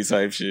ever to me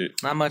type shit.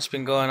 Not much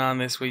been going on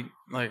this week.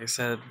 Like I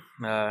said,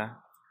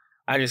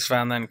 I just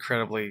found that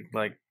incredibly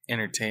like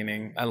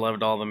entertaining. I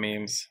loved all the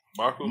memes.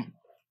 Marco?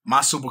 My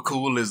super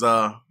cool is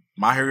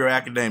My Hero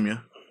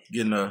Academia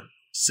getting a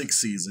 6th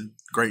season.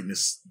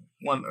 Greatness.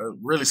 One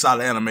really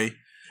solid anime.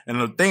 And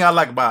the thing I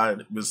like about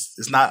it is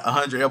it's not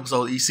 100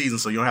 episodes each season,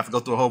 so you don't have to go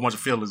through a whole bunch of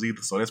fillers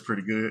either. So that's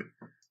pretty good.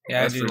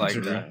 Yeah, that's I do like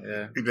that.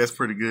 Yeah, I think that's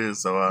pretty good.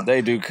 So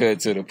they do cut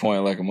to the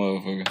point like a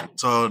motherfucker.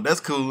 So that's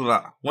cool.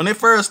 When it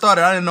first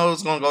started, I didn't know it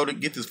was gonna go to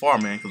get this far,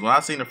 man. Because when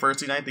I seen the first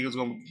season, I didn't think it was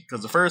gonna.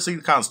 Because the first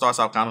season kind of starts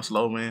out kind of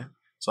slow, man.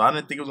 So I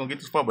didn't think it was gonna get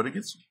this far, but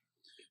it's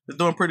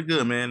doing pretty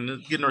good, man.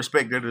 It's getting the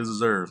respect that it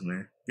deserves,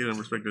 man. Getting the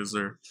respect that it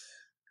deserves.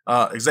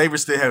 Xavier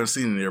still haven't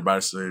seen it,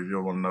 everybody. So if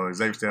you want to know,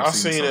 Xavier still. I've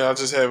seen it. I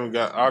just haven't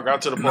got. I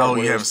got to the part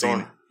where you haven't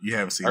seen it. You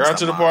haven't seen it. I got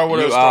to the part where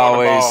they was throwing the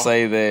ball. You always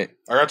say that.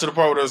 I got to the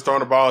part where they was throwing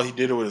the ball. He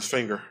did it with his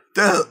finger.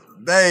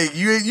 Dang,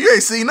 you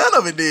ain't seen none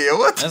of it, then.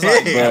 What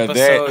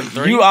the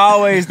hell? You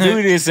always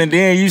do this, and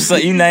then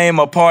you name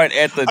a part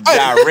at the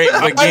direct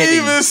beginning. I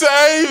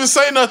didn't even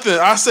say nothing.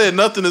 I said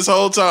nothing this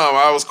whole time.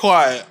 I was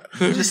quiet.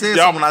 You just said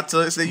something when I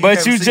told you.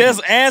 But you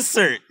just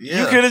answered.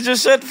 Yeah. You could have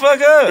just shut the fuck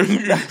up.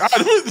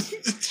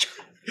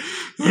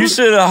 You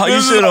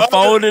should have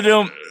folded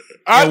them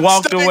and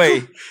walked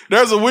away.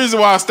 There's a reason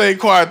why I stayed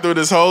quiet through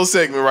this whole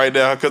segment right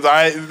now, because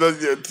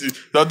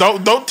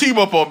don't team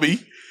up on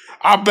me.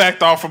 I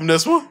backed off from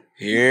this one.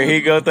 Here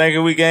he go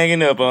thinking we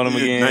ganging up on him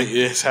again.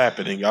 It's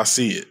happening. I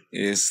see it.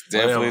 It's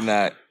definitely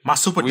not. My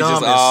super we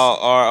dumb just all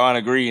are on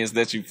agreements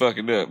that you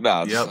fucking up.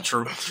 Nah, yep,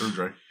 true,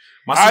 Dre.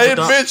 I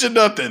didn't mention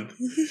nothing.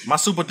 My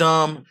super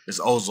dumb is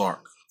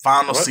Ozark.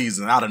 Final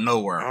season out of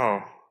nowhere.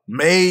 Oh.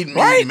 Made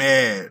me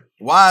mad.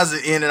 Why is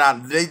it in and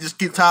out? They just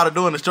get tired of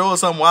doing the show or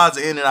something. Why is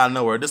it in and out of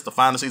nowhere? This the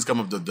final season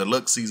coming up, the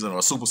deluxe season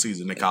or super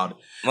season they called it.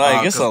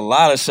 Like it's a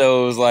lot of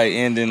shows like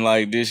ending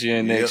like this year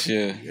and next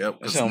year. Yep.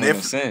 That don't make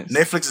no sense.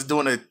 Netflix is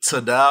doing it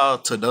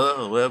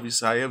however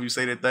you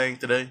say that thing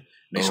today.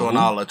 They showing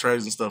all the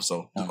trailers and stuff.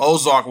 So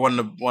Ozark, one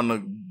of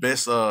the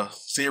best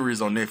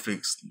series on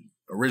Netflix,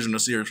 original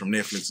series from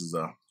Netflix is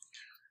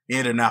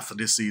ending after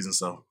this season.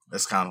 So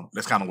that's kind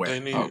of whack. They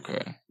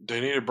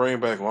need to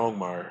bring back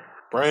Longmire.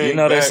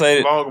 They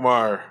say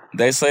Longmire.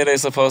 They say they're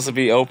supposed to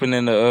be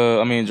opening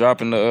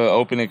dropping the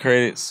opening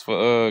credits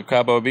for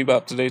Cowboy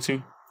Bebop today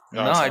too.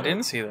 No, I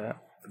didn't see that.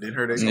 I didn't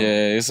hear that.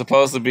 Yeah, it's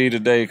supposed to be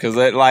today because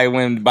like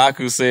when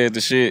Baku said the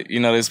shit,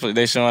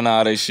 they showing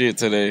all their shit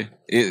today.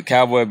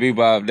 Cowboy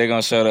Bebop, they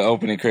gonna show the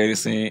opening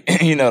credits scene.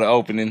 The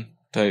opening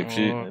type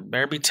shit.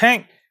 Better be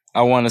Tank.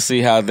 I want to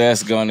see how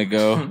that's gonna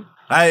go.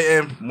 Hey,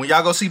 and when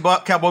y'all go see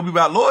Cowboy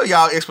Bebop, lower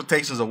y'all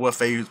expectations of what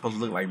Faye is supposed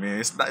to look like, man.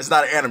 It's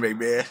not an anime,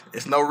 man.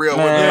 It's no real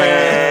women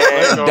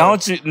like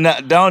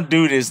that. Don't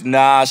do this.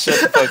 Nah,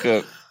 shut the fuck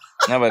up.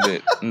 How about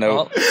that?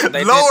 No.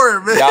 Lower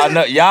it,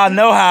 man. Y'all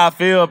know how I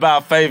feel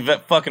about Faye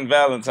fucking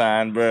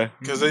Valentine, bro.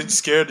 Because they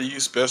scared to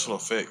use special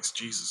effects.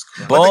 Jesus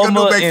Christ.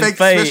 Bulma and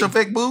Faye. Special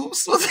effect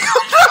boobs?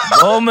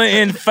 Bulma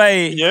and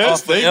Faye are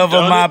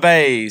forever my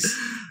baes.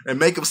 And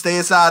make them stay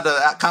inside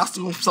the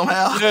costume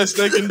somehow? Yes,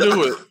 they can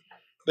do it.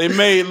 They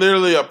made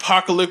literally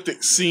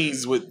apocalyptic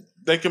scenes with.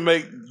 They can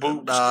make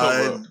boobs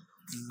come up.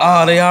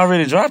 Oh, they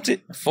already dropped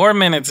it 4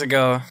 minutes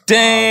ago.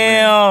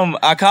 Damn,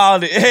 I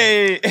called it.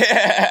 Hey.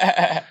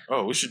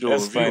 We should do a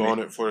review on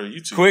it for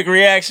YouTube. Quick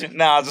reaction.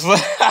 Nah, just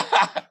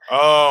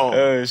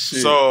oh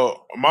shit.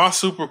 So my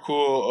super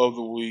cool of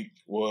the week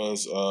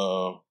was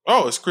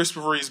it's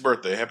Christopher Reeve's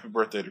birthday. Happy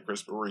birthday to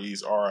Christopher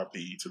Reeves.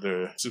 R.I.P. to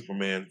the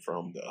Superman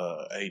from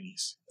the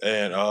 80s.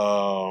 And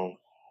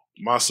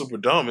my super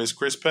dumb is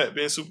Chris Pratt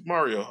being Super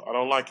Mario. I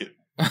don't like it.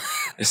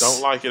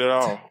 Don't like it at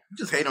all. You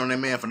just hate on that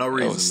man for no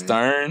reason.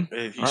 Stern.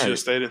 Man. He should have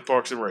stayed in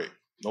Parks and Rec.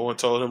 No one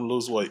told him to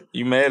lose weight.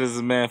 You mad as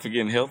a man for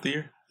getting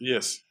healthier?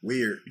 Yes.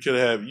 Weird. You could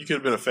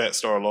have been a fat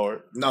Star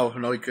Lord. No,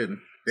 he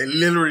couldn't. They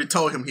literally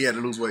told him he had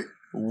to lose weight.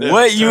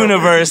 What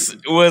universe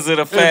was it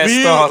a fat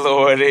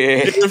Star-Lord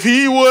in? If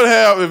he would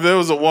have, if there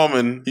was a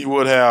woman, he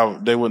would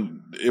have. It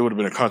would have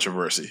been a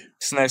controversy.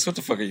 Snacks, what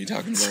the fuck are you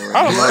talking about?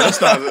 I don't know.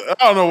 That's not.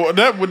 I don't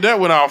know. That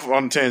went off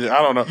on a tangent.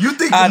 I don't know. You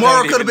think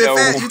Gamora could have been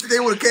fat? You think they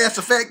would have cast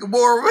a fat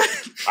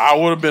Gamora? I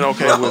would have been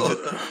okay with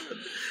it.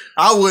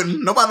 I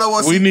wouldn't. Nobody know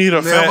what. We need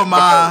a fat.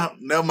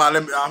 Never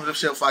mind. I'm just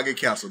sure if I get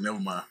canceled. Never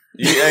mind.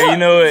 Yeah, you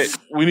know what?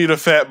 We need a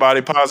fat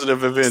body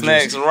positive Avengers.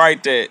 Snacks,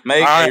 write that.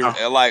 Make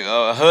like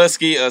a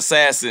husky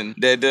assassin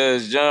that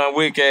does John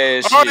Wick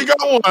ass shit. I already got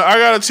one. I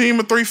got a team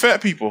of 3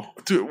 fat people.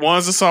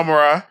 One's a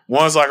samurai.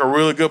 One's like a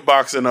really good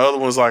boxer, and the other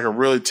one's like a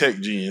really tech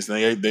genius.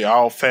 They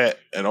all fat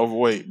and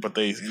overweight, but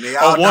they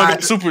all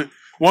got super.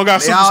 One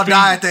got super all speed.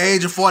 die at the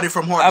age of 40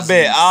 from heart I disease.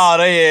 bet all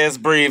they ass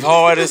breathe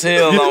hard as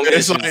hell on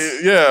It's missions.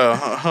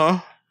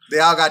 like, They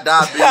all got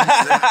diabetes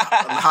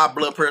and high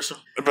blood pressure.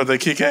 But they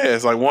kick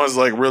ass. Like one's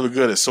like really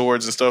good at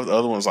swords and stuff. The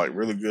other one's like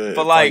really good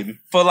For at like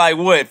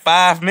fighting. what,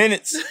 5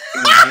 minutes?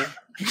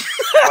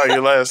 Like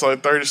it lasts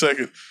like 30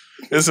 seconds.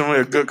 It's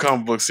a good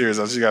comic book series.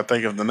 I just gotta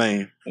think of the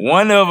name.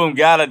 One of them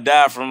gotta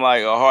die from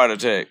like a heart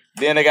attack.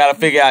 Then they gotta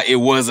figure out it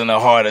wasn't a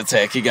heart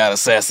attack. He got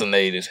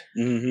assassinated.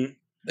 Mm-hmm.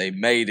 They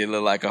made it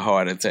look like a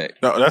heart attack.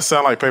 No, that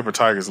sounds like Paper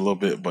Tigers a little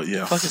bit, but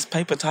yeah. What the fuck is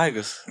Paper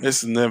Tigers?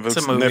 It's Netflix,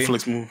 It's a movie.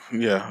 Netflix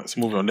movie. Yeah, it's a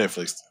movie on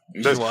Netflix.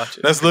 You should watch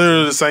it. That's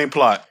literally the same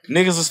plot.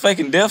 Niggas was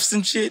faking deaths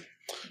and shit.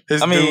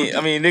 I mean,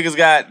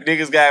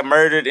 niggas got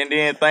murdered and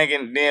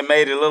then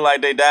made it look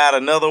like they died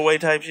another way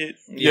type shit.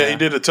 Yeah, he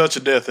did a touch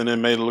of death and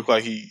then made it look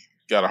like he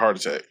got a heart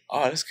attack.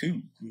 Oh, that's cool.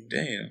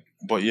 Damn.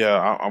 But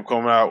yeah, I'm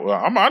coming out.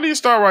 I need to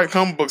start writing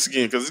comic books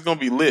again because it's gonna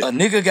be lit. A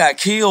nigga got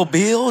killed,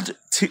 Build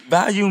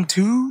Volume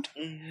 2.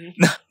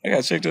 I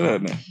gotta check that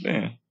out now.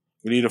 Damn.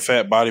 We need a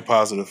fat body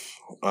positive.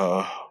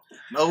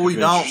 No, we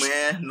don't,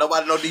 man.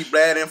 Nobody know these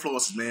bad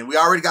influences, man. We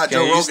already got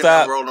Joe you Rogan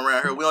stop? rolling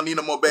around here. We don't need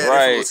no more bad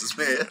influences,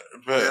 man.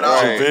 But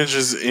Right.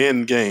 Avengers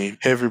Endgame,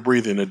 heavy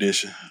breathing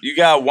edition. You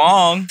got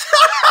Wong.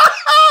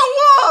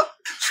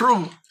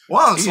 True.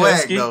 Wong He swag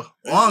husky. though.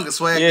 Wong is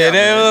swag. Yeah, out, that's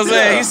man. what I'm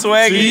saying. He's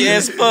swaggy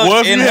as fuck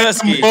What if and you had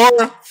husky.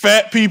 more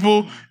fat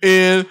people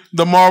in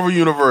the Marvel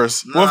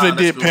universe? What if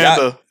they did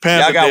Panda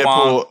y'all got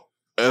Deadpool Wong.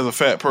 as a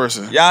fat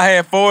person? Y'all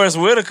had Forrest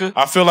Whitaker.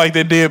 I feel like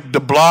they did the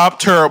Blob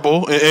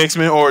terrible in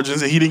X-Men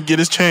Origins and he didn't get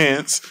his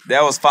chance.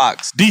 That was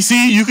Fox.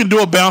 DC, you can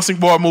do a bouncing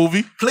ball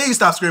movie. Please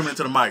stop screaming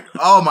into the mic.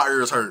 All my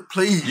ears hurt.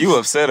 Please. You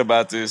upset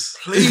about this.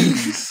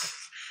 Please.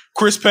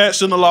 Chris Pratt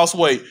shouldn't have lost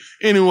weight.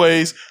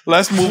 Anyways,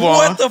 let's move on.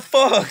 What the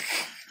fuck?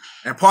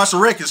 And Parks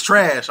and Rec is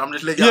trash. I'm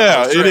just letting y'all Yeah,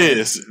 know it's it trash.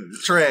 is.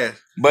 It's trash.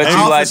 But The you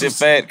like Office the was-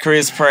 fat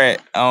Chris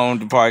Pratt on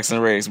the Parks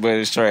and Recs, but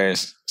it's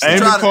trash. Amy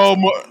Cole,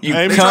 You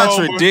Amy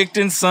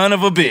contradicting son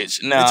of a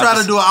bitch. Nah, They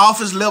tried to do an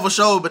Office level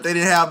show, but they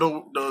didn't have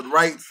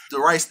the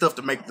right stuff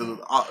to make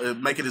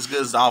make it as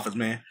good as the Office,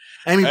 man.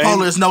 Amy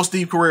Poehler is no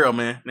Steve Carell,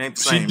 man. It ain't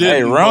the same.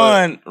 Hey,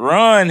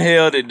 Ron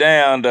held it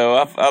down though.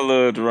 I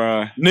loved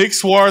Ron. Nick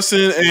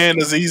Swartzen and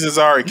Aziz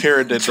Ansari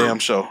carried that damn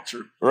show.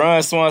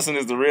 Ron Swanson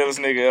is the realest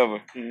nigga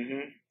ever. Mm-hmm.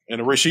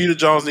 And Rashida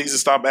Jones needs to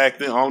stop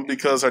acting only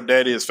because her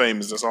daddy is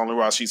famous. That's only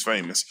why she's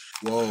famous.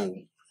 Whoa.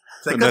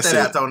 Say, And cut that's that it.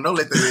 out, Tony. Don't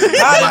let that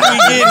How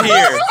did we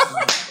get here?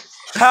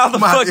 How the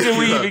Might fuck did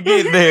we even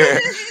get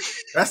there?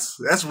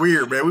 That's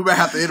weird, man. We might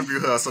have to interview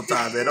her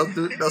sometime, man. Don't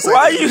say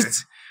Why that, you? man.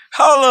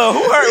 Hold on.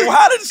 Who hurt?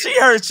 How did she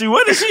hurt you?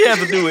 What did she have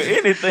to do with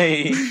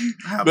anything?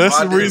 That's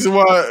the reason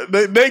why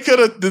they could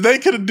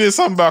have did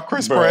something about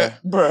Chris Pratt.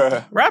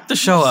 Bruh. Wrap the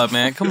show up,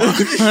 man. Come on.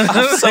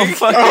 I'm so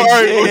fucking All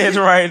right. dead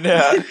right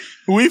now.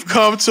 We've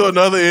come to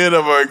another end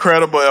of an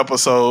incredible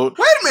episode.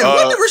 Wait a minute.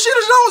 What did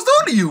Rashida Jones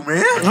do to you,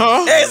 man?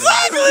 Huh?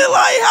 Exactly.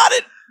 Like, how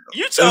did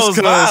you chose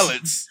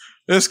violence?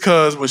 It's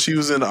because when she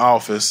was in the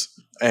office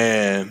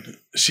and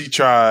she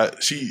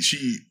tried,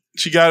 she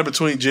got in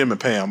between Jim and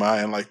Pam.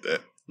 I ain't like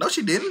that. No,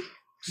 she didn't.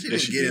 She didn't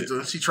she get did. into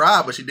it. She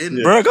tried, but she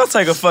didn't. Bro, go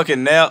take a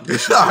fucking nap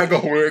I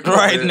go weird.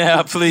 right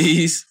now,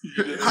 please.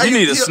 How You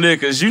need a you-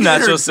 Snickers. You you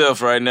not heard-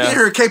 yourself right You now.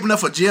 hear her caping up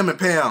for Jim and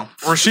Pam.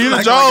 Rashida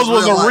Like Jones it's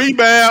was real a life.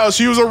 rebound.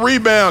 She was a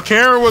rebound.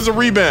 Karen was a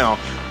rebound.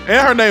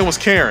 And her name was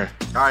Karen.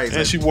 All right,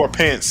 And she wore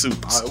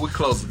pantsuits. all right, we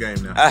close the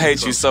game now. I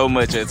hate you so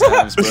much at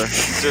times, bro.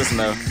 Just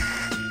know.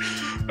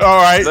 All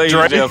right, Love you,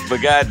 Dre. Jeff,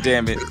 but god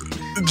damn it.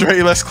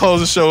 Dre, let's close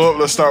the show up.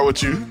 Let's start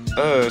with you.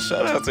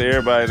 Shout out to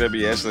everybody that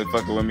be actually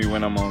fucking with me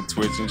when I'm on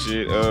Twitch and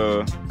shit.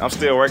 I'm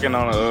still working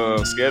on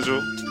a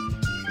schedule.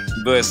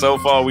 But so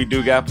far we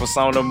do got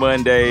Persona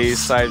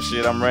Mondays type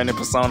shit. I'm running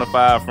Persona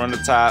 5 from the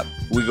top.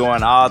 We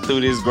going all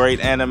through this great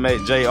anime,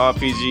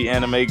 JRPG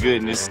anime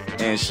goodness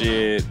and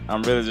shit.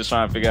 I'm really just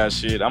trying to figure out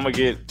shit. I'm gonna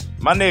get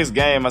my next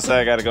game. I say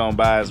I gotta go and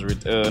buy is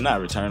not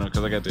Returnal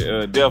because I got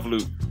the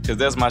Deathloop because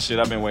that's my shit.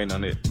 I've been waiting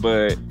on it.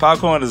 But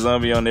Popcorn the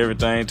Zombie on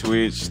everything: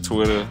 Twitch,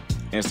 Twitter,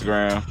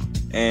 Instagram.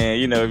 And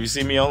you know, if you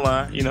see me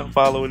online, you know,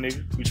 follow a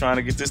nigga. We trying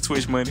to get this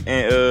Twitch money.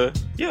 And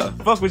yeah,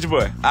 fuck with your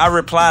boy. I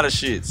reply to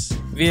shits.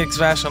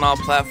 VXVash on all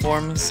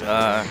platforms.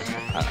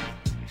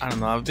 I don't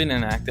know. I've been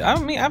inactive. I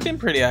mean, I've been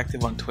pretty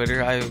active on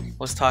Twitter. I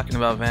was talking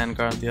about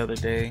Vanguard the other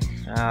day.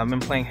 I've been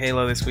playing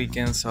Halo this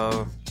weekend,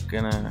 so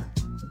gonna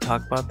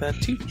talk about that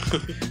too.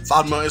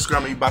 Follow me on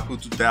Instagram,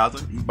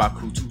 Ibaku2000.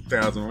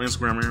 Ibaku2000 on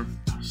Instagram here.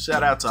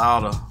 Shout out to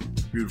all the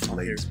beautiful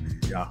ladies, man.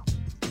 Y'all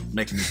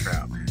making me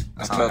proud, man.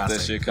 I felt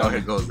that shit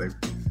coming. Go ahead, go, Xavier.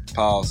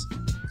 Pause.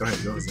 Go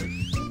ahead, go,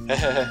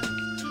 Xavier.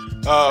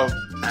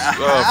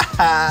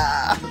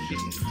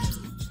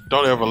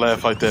 Don't ever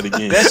laugh like that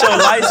again. That's your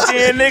light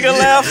skinned nigga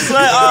laugh,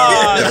 son?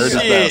 Oh,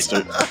 shit.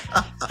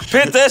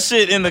 Put that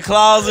shit in the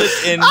closet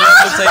and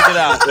never take it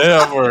out.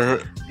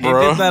 Never, He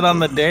bro. did that on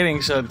the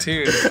dating show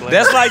too.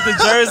 That's like the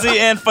jersey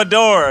and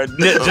fedora.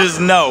 Just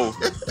no.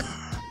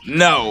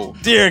 No.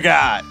 Dear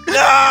God.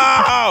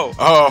 No!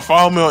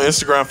 Follow me on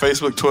Instagram,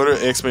 Facebook, Twitter,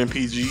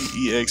 XmenPG,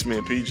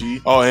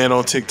 EXmenPG. Oh, and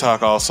on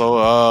TikTok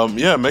also.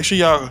 Yeah, make sure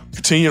y'all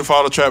continue to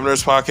follow the Trap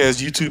Nerds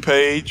Podcast YouTube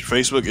page,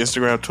 Facebook,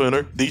 Instagram,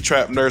 Twitter. The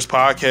Trap Nerds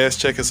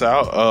Podcast. Check us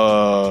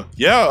out.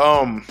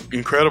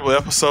 Incredible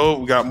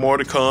episode. We got more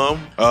to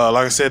come.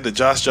 Like I said, the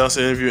Josh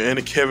Johnson interview and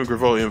the Kevin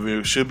Graveau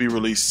interview should be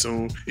released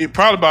soon.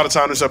 Probably by the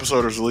time this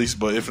episode is released,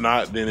 but if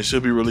not, then it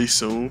should be released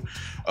soon.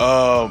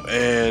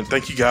 And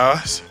thank you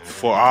guys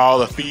for all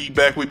the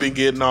feedback we've been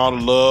getting, all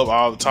the love,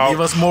 all the talk.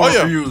 Give us more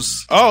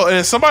reviews. Oh,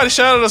 and somebody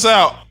shouted us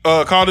out,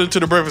 called into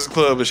the Breakfast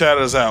Club and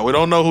shouted us out. We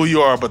don't know who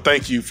you are, but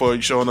thank you for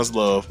showing us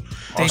love.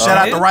 Shout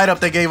out the write-up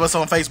they gave us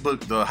on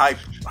Facebook, the Hype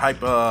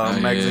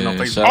magazine on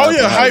Facebook. Oh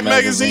yeah, Hype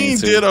magazine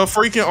did a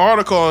freaking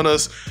article on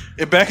us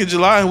back in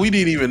July, and we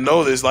didn't even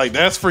know this. Like,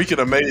 that's freaking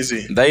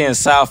amazing. They in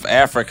South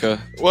Africa.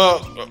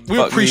 Well,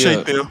 we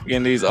appreciate them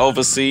getting these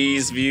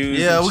overseas views.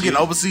 Yeah, we getting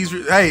overseas.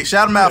 Hey,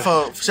 shout them out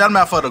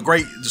for the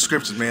great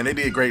descriptions, man. They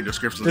did great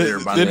descriptions there.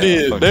 They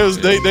did.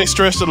 They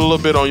stressed it a little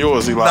bit on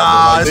yours, Eli.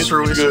 Nah, like, it's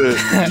true. It's good.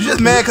 You just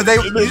mad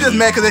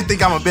because they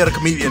think I'm a better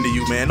comedian than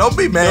you, man. Don't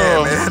be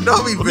mad, man.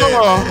 Don't be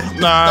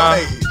mad. Nah.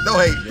 Don't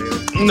hate,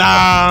 man.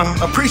 Nah.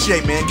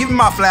 Appreciate, man. Give me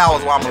my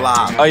flowers while I'm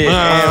alive. Oh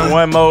yeah, and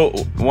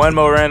one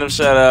more random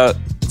shout out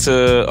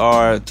to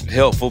our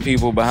helpful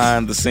people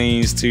behind the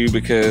scenes too,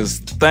 because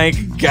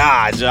thank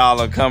God y'all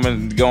are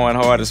going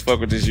hard as fuck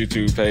with this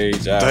YouTube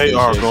page. They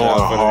are going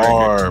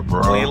hard,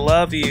 bro. We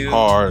love you.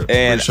 Hard.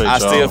 And Appreciate I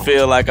still y'all.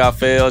 feel like I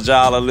failed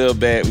y'all a little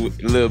bit,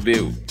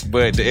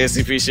 but the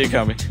SCP shit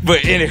coming.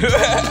 But anyway.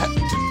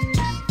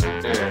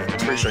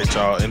 Appreciate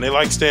y'all. And they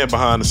like staying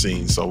behind the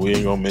scenes, so we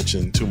ain't gonna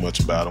mention too much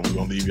about them. We're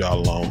gonna leave y'all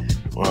alone.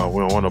 Well,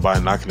 we don't want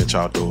nobody knocking at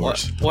y'all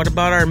doors. What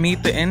about our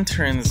Meet the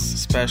Interns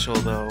special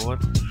though?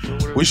 What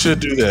We should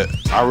do that.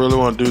 I really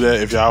want to do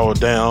that. If y'all are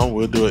down,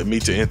 we'll do it.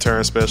 Meet the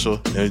Intern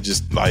special, and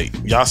just like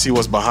y'all see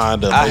what's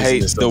behind the. I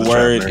hate the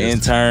word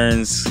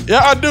interns. Yeah,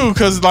 I do,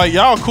 cause like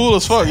y'all cool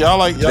as fuck. Y'all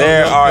like y'all.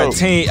 They're y'all our dope.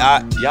 team.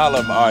 Y'all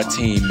are our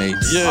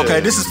teammates. Yeah. Okay,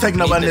 this is taking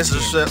up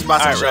unnecessary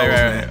spots and shows,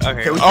 man.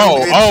 Okay.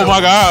 Oh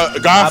my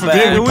God! God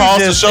forbid we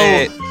pause the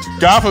show.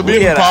 God forbid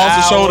we pause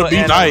the show to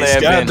be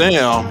nice.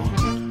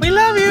 Goddamn. We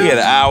love you. We had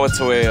an hour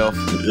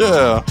 12.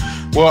 Yeah.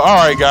 Well, all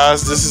right,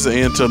 guys. This is the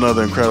end to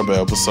another incredible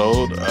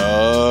episode.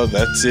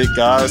 That's it,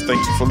 guys. Thank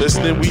you for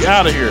listening. We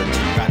out of here.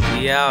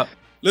 We out.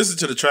 Listen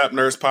to the Trap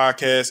Nerds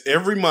Podcast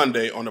every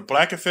Monday on the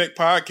Black Effect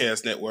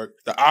Podcast Network,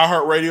 the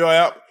iHeartRadio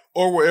app,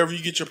 or wherever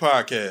you get your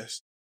podcasts.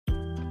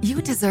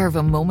 You deserve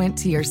a moment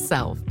to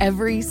yourself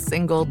every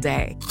single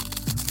day.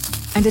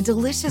 And a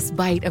delicious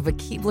bite of a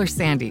Keebler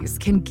Sandies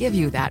can give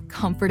you that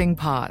comforting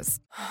pause.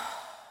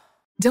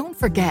 Don't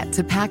forget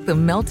to pack the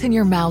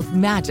melt-in-your-mouth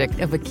magic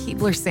of a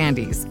Keebler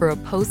Sandies for a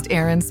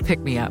post-errands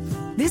pick-me-up.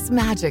 This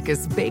magic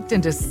is baked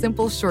into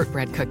simple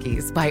shortbread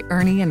cookies by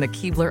Ernie and the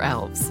Keebler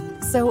Elves.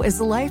 So as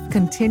life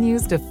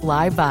continues to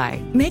fly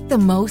by, make the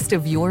most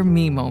of your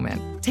me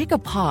moment. Take a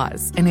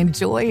pause and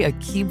enjoy a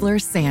Keebler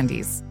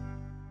Sandies.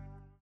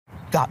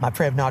 Got my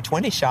Prevnar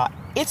 20 shot.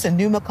 It's a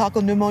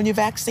pneumococcal pneumonia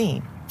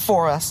vaccine.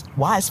 For us,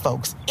 wise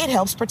folks, it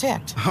helps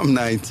protect. I'm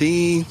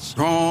 19,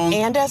 strong.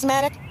 And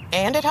asthmatic,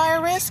 and at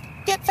higher risk.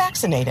 Get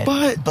vaccinated.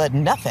 But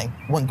nothing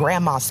when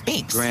grandma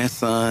speaks.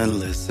 Grandson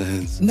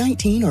listens.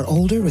 19 or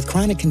older with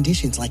chronic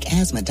conditions like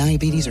asthma,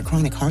 diabetes, or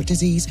chronic heart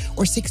disease,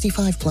 or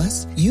 65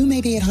 plus, you may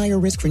be at higher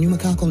risk for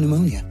pneumococcal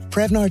pneumonia.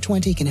 Prevnar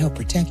 20 can help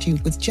protect you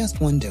with just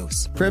one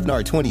dose.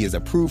 Prevnar 20 is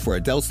approved for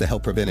adults to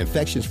help prevent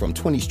infections from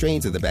 20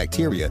 strains of the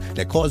bacteria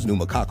that cause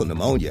pneumococcal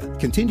pneumonia.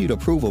 Continued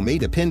approval may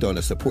depend on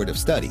a supportive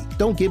study.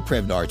 Don't get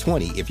Prevnar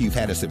 20 if you've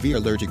had a severe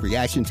allergic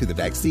reaction to the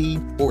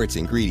vaccine or its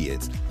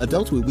ingredients.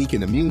 Adults with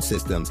weakened immune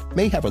systems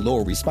may have a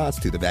lower response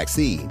to the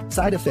vaccine.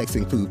 Side effects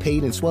include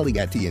pain and swelling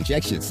at the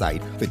injection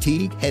site,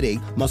 fatigue,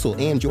 headache, muscle,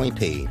 and joint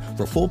pain.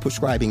 For full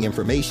prescribing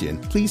information,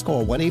 please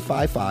call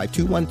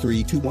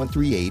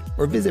 1-855-213-2138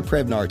 or visit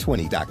Prevnar20.com.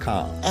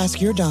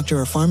 Ask your doctor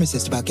or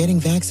pharmacist about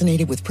getting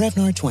vaccinated with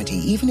Prevnar 20,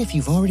 even if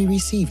you've already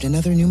received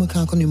another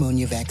pneumococcal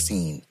pneumonia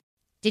vaccine.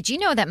 Did you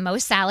know that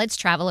most salads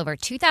travel over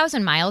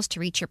 2,000 miles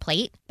to reach your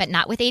plate? But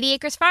not with 80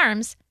 Acres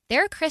Farms.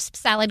 Their crisp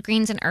salad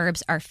greens and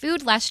herbs are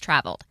food less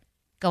traveled,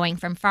 going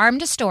from farm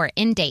to store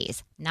in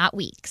days, not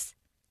weeks.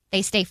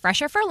 They stay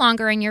fresher for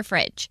longer in your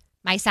fridge.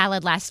 My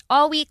salad lasts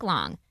all week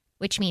long,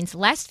 which means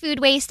less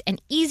food waste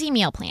and easy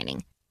meal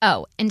planning.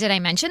 Oh, and did I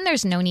mention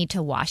there's no need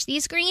to wash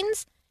these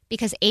greens?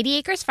 Because 80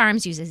 Acres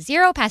Farms uses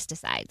 0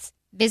 pesticides.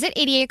 Visit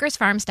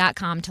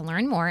 80acresfarms.com to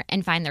learn more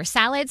and find their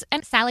salads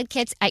and salad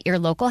kits at your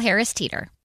local Harris Teeter.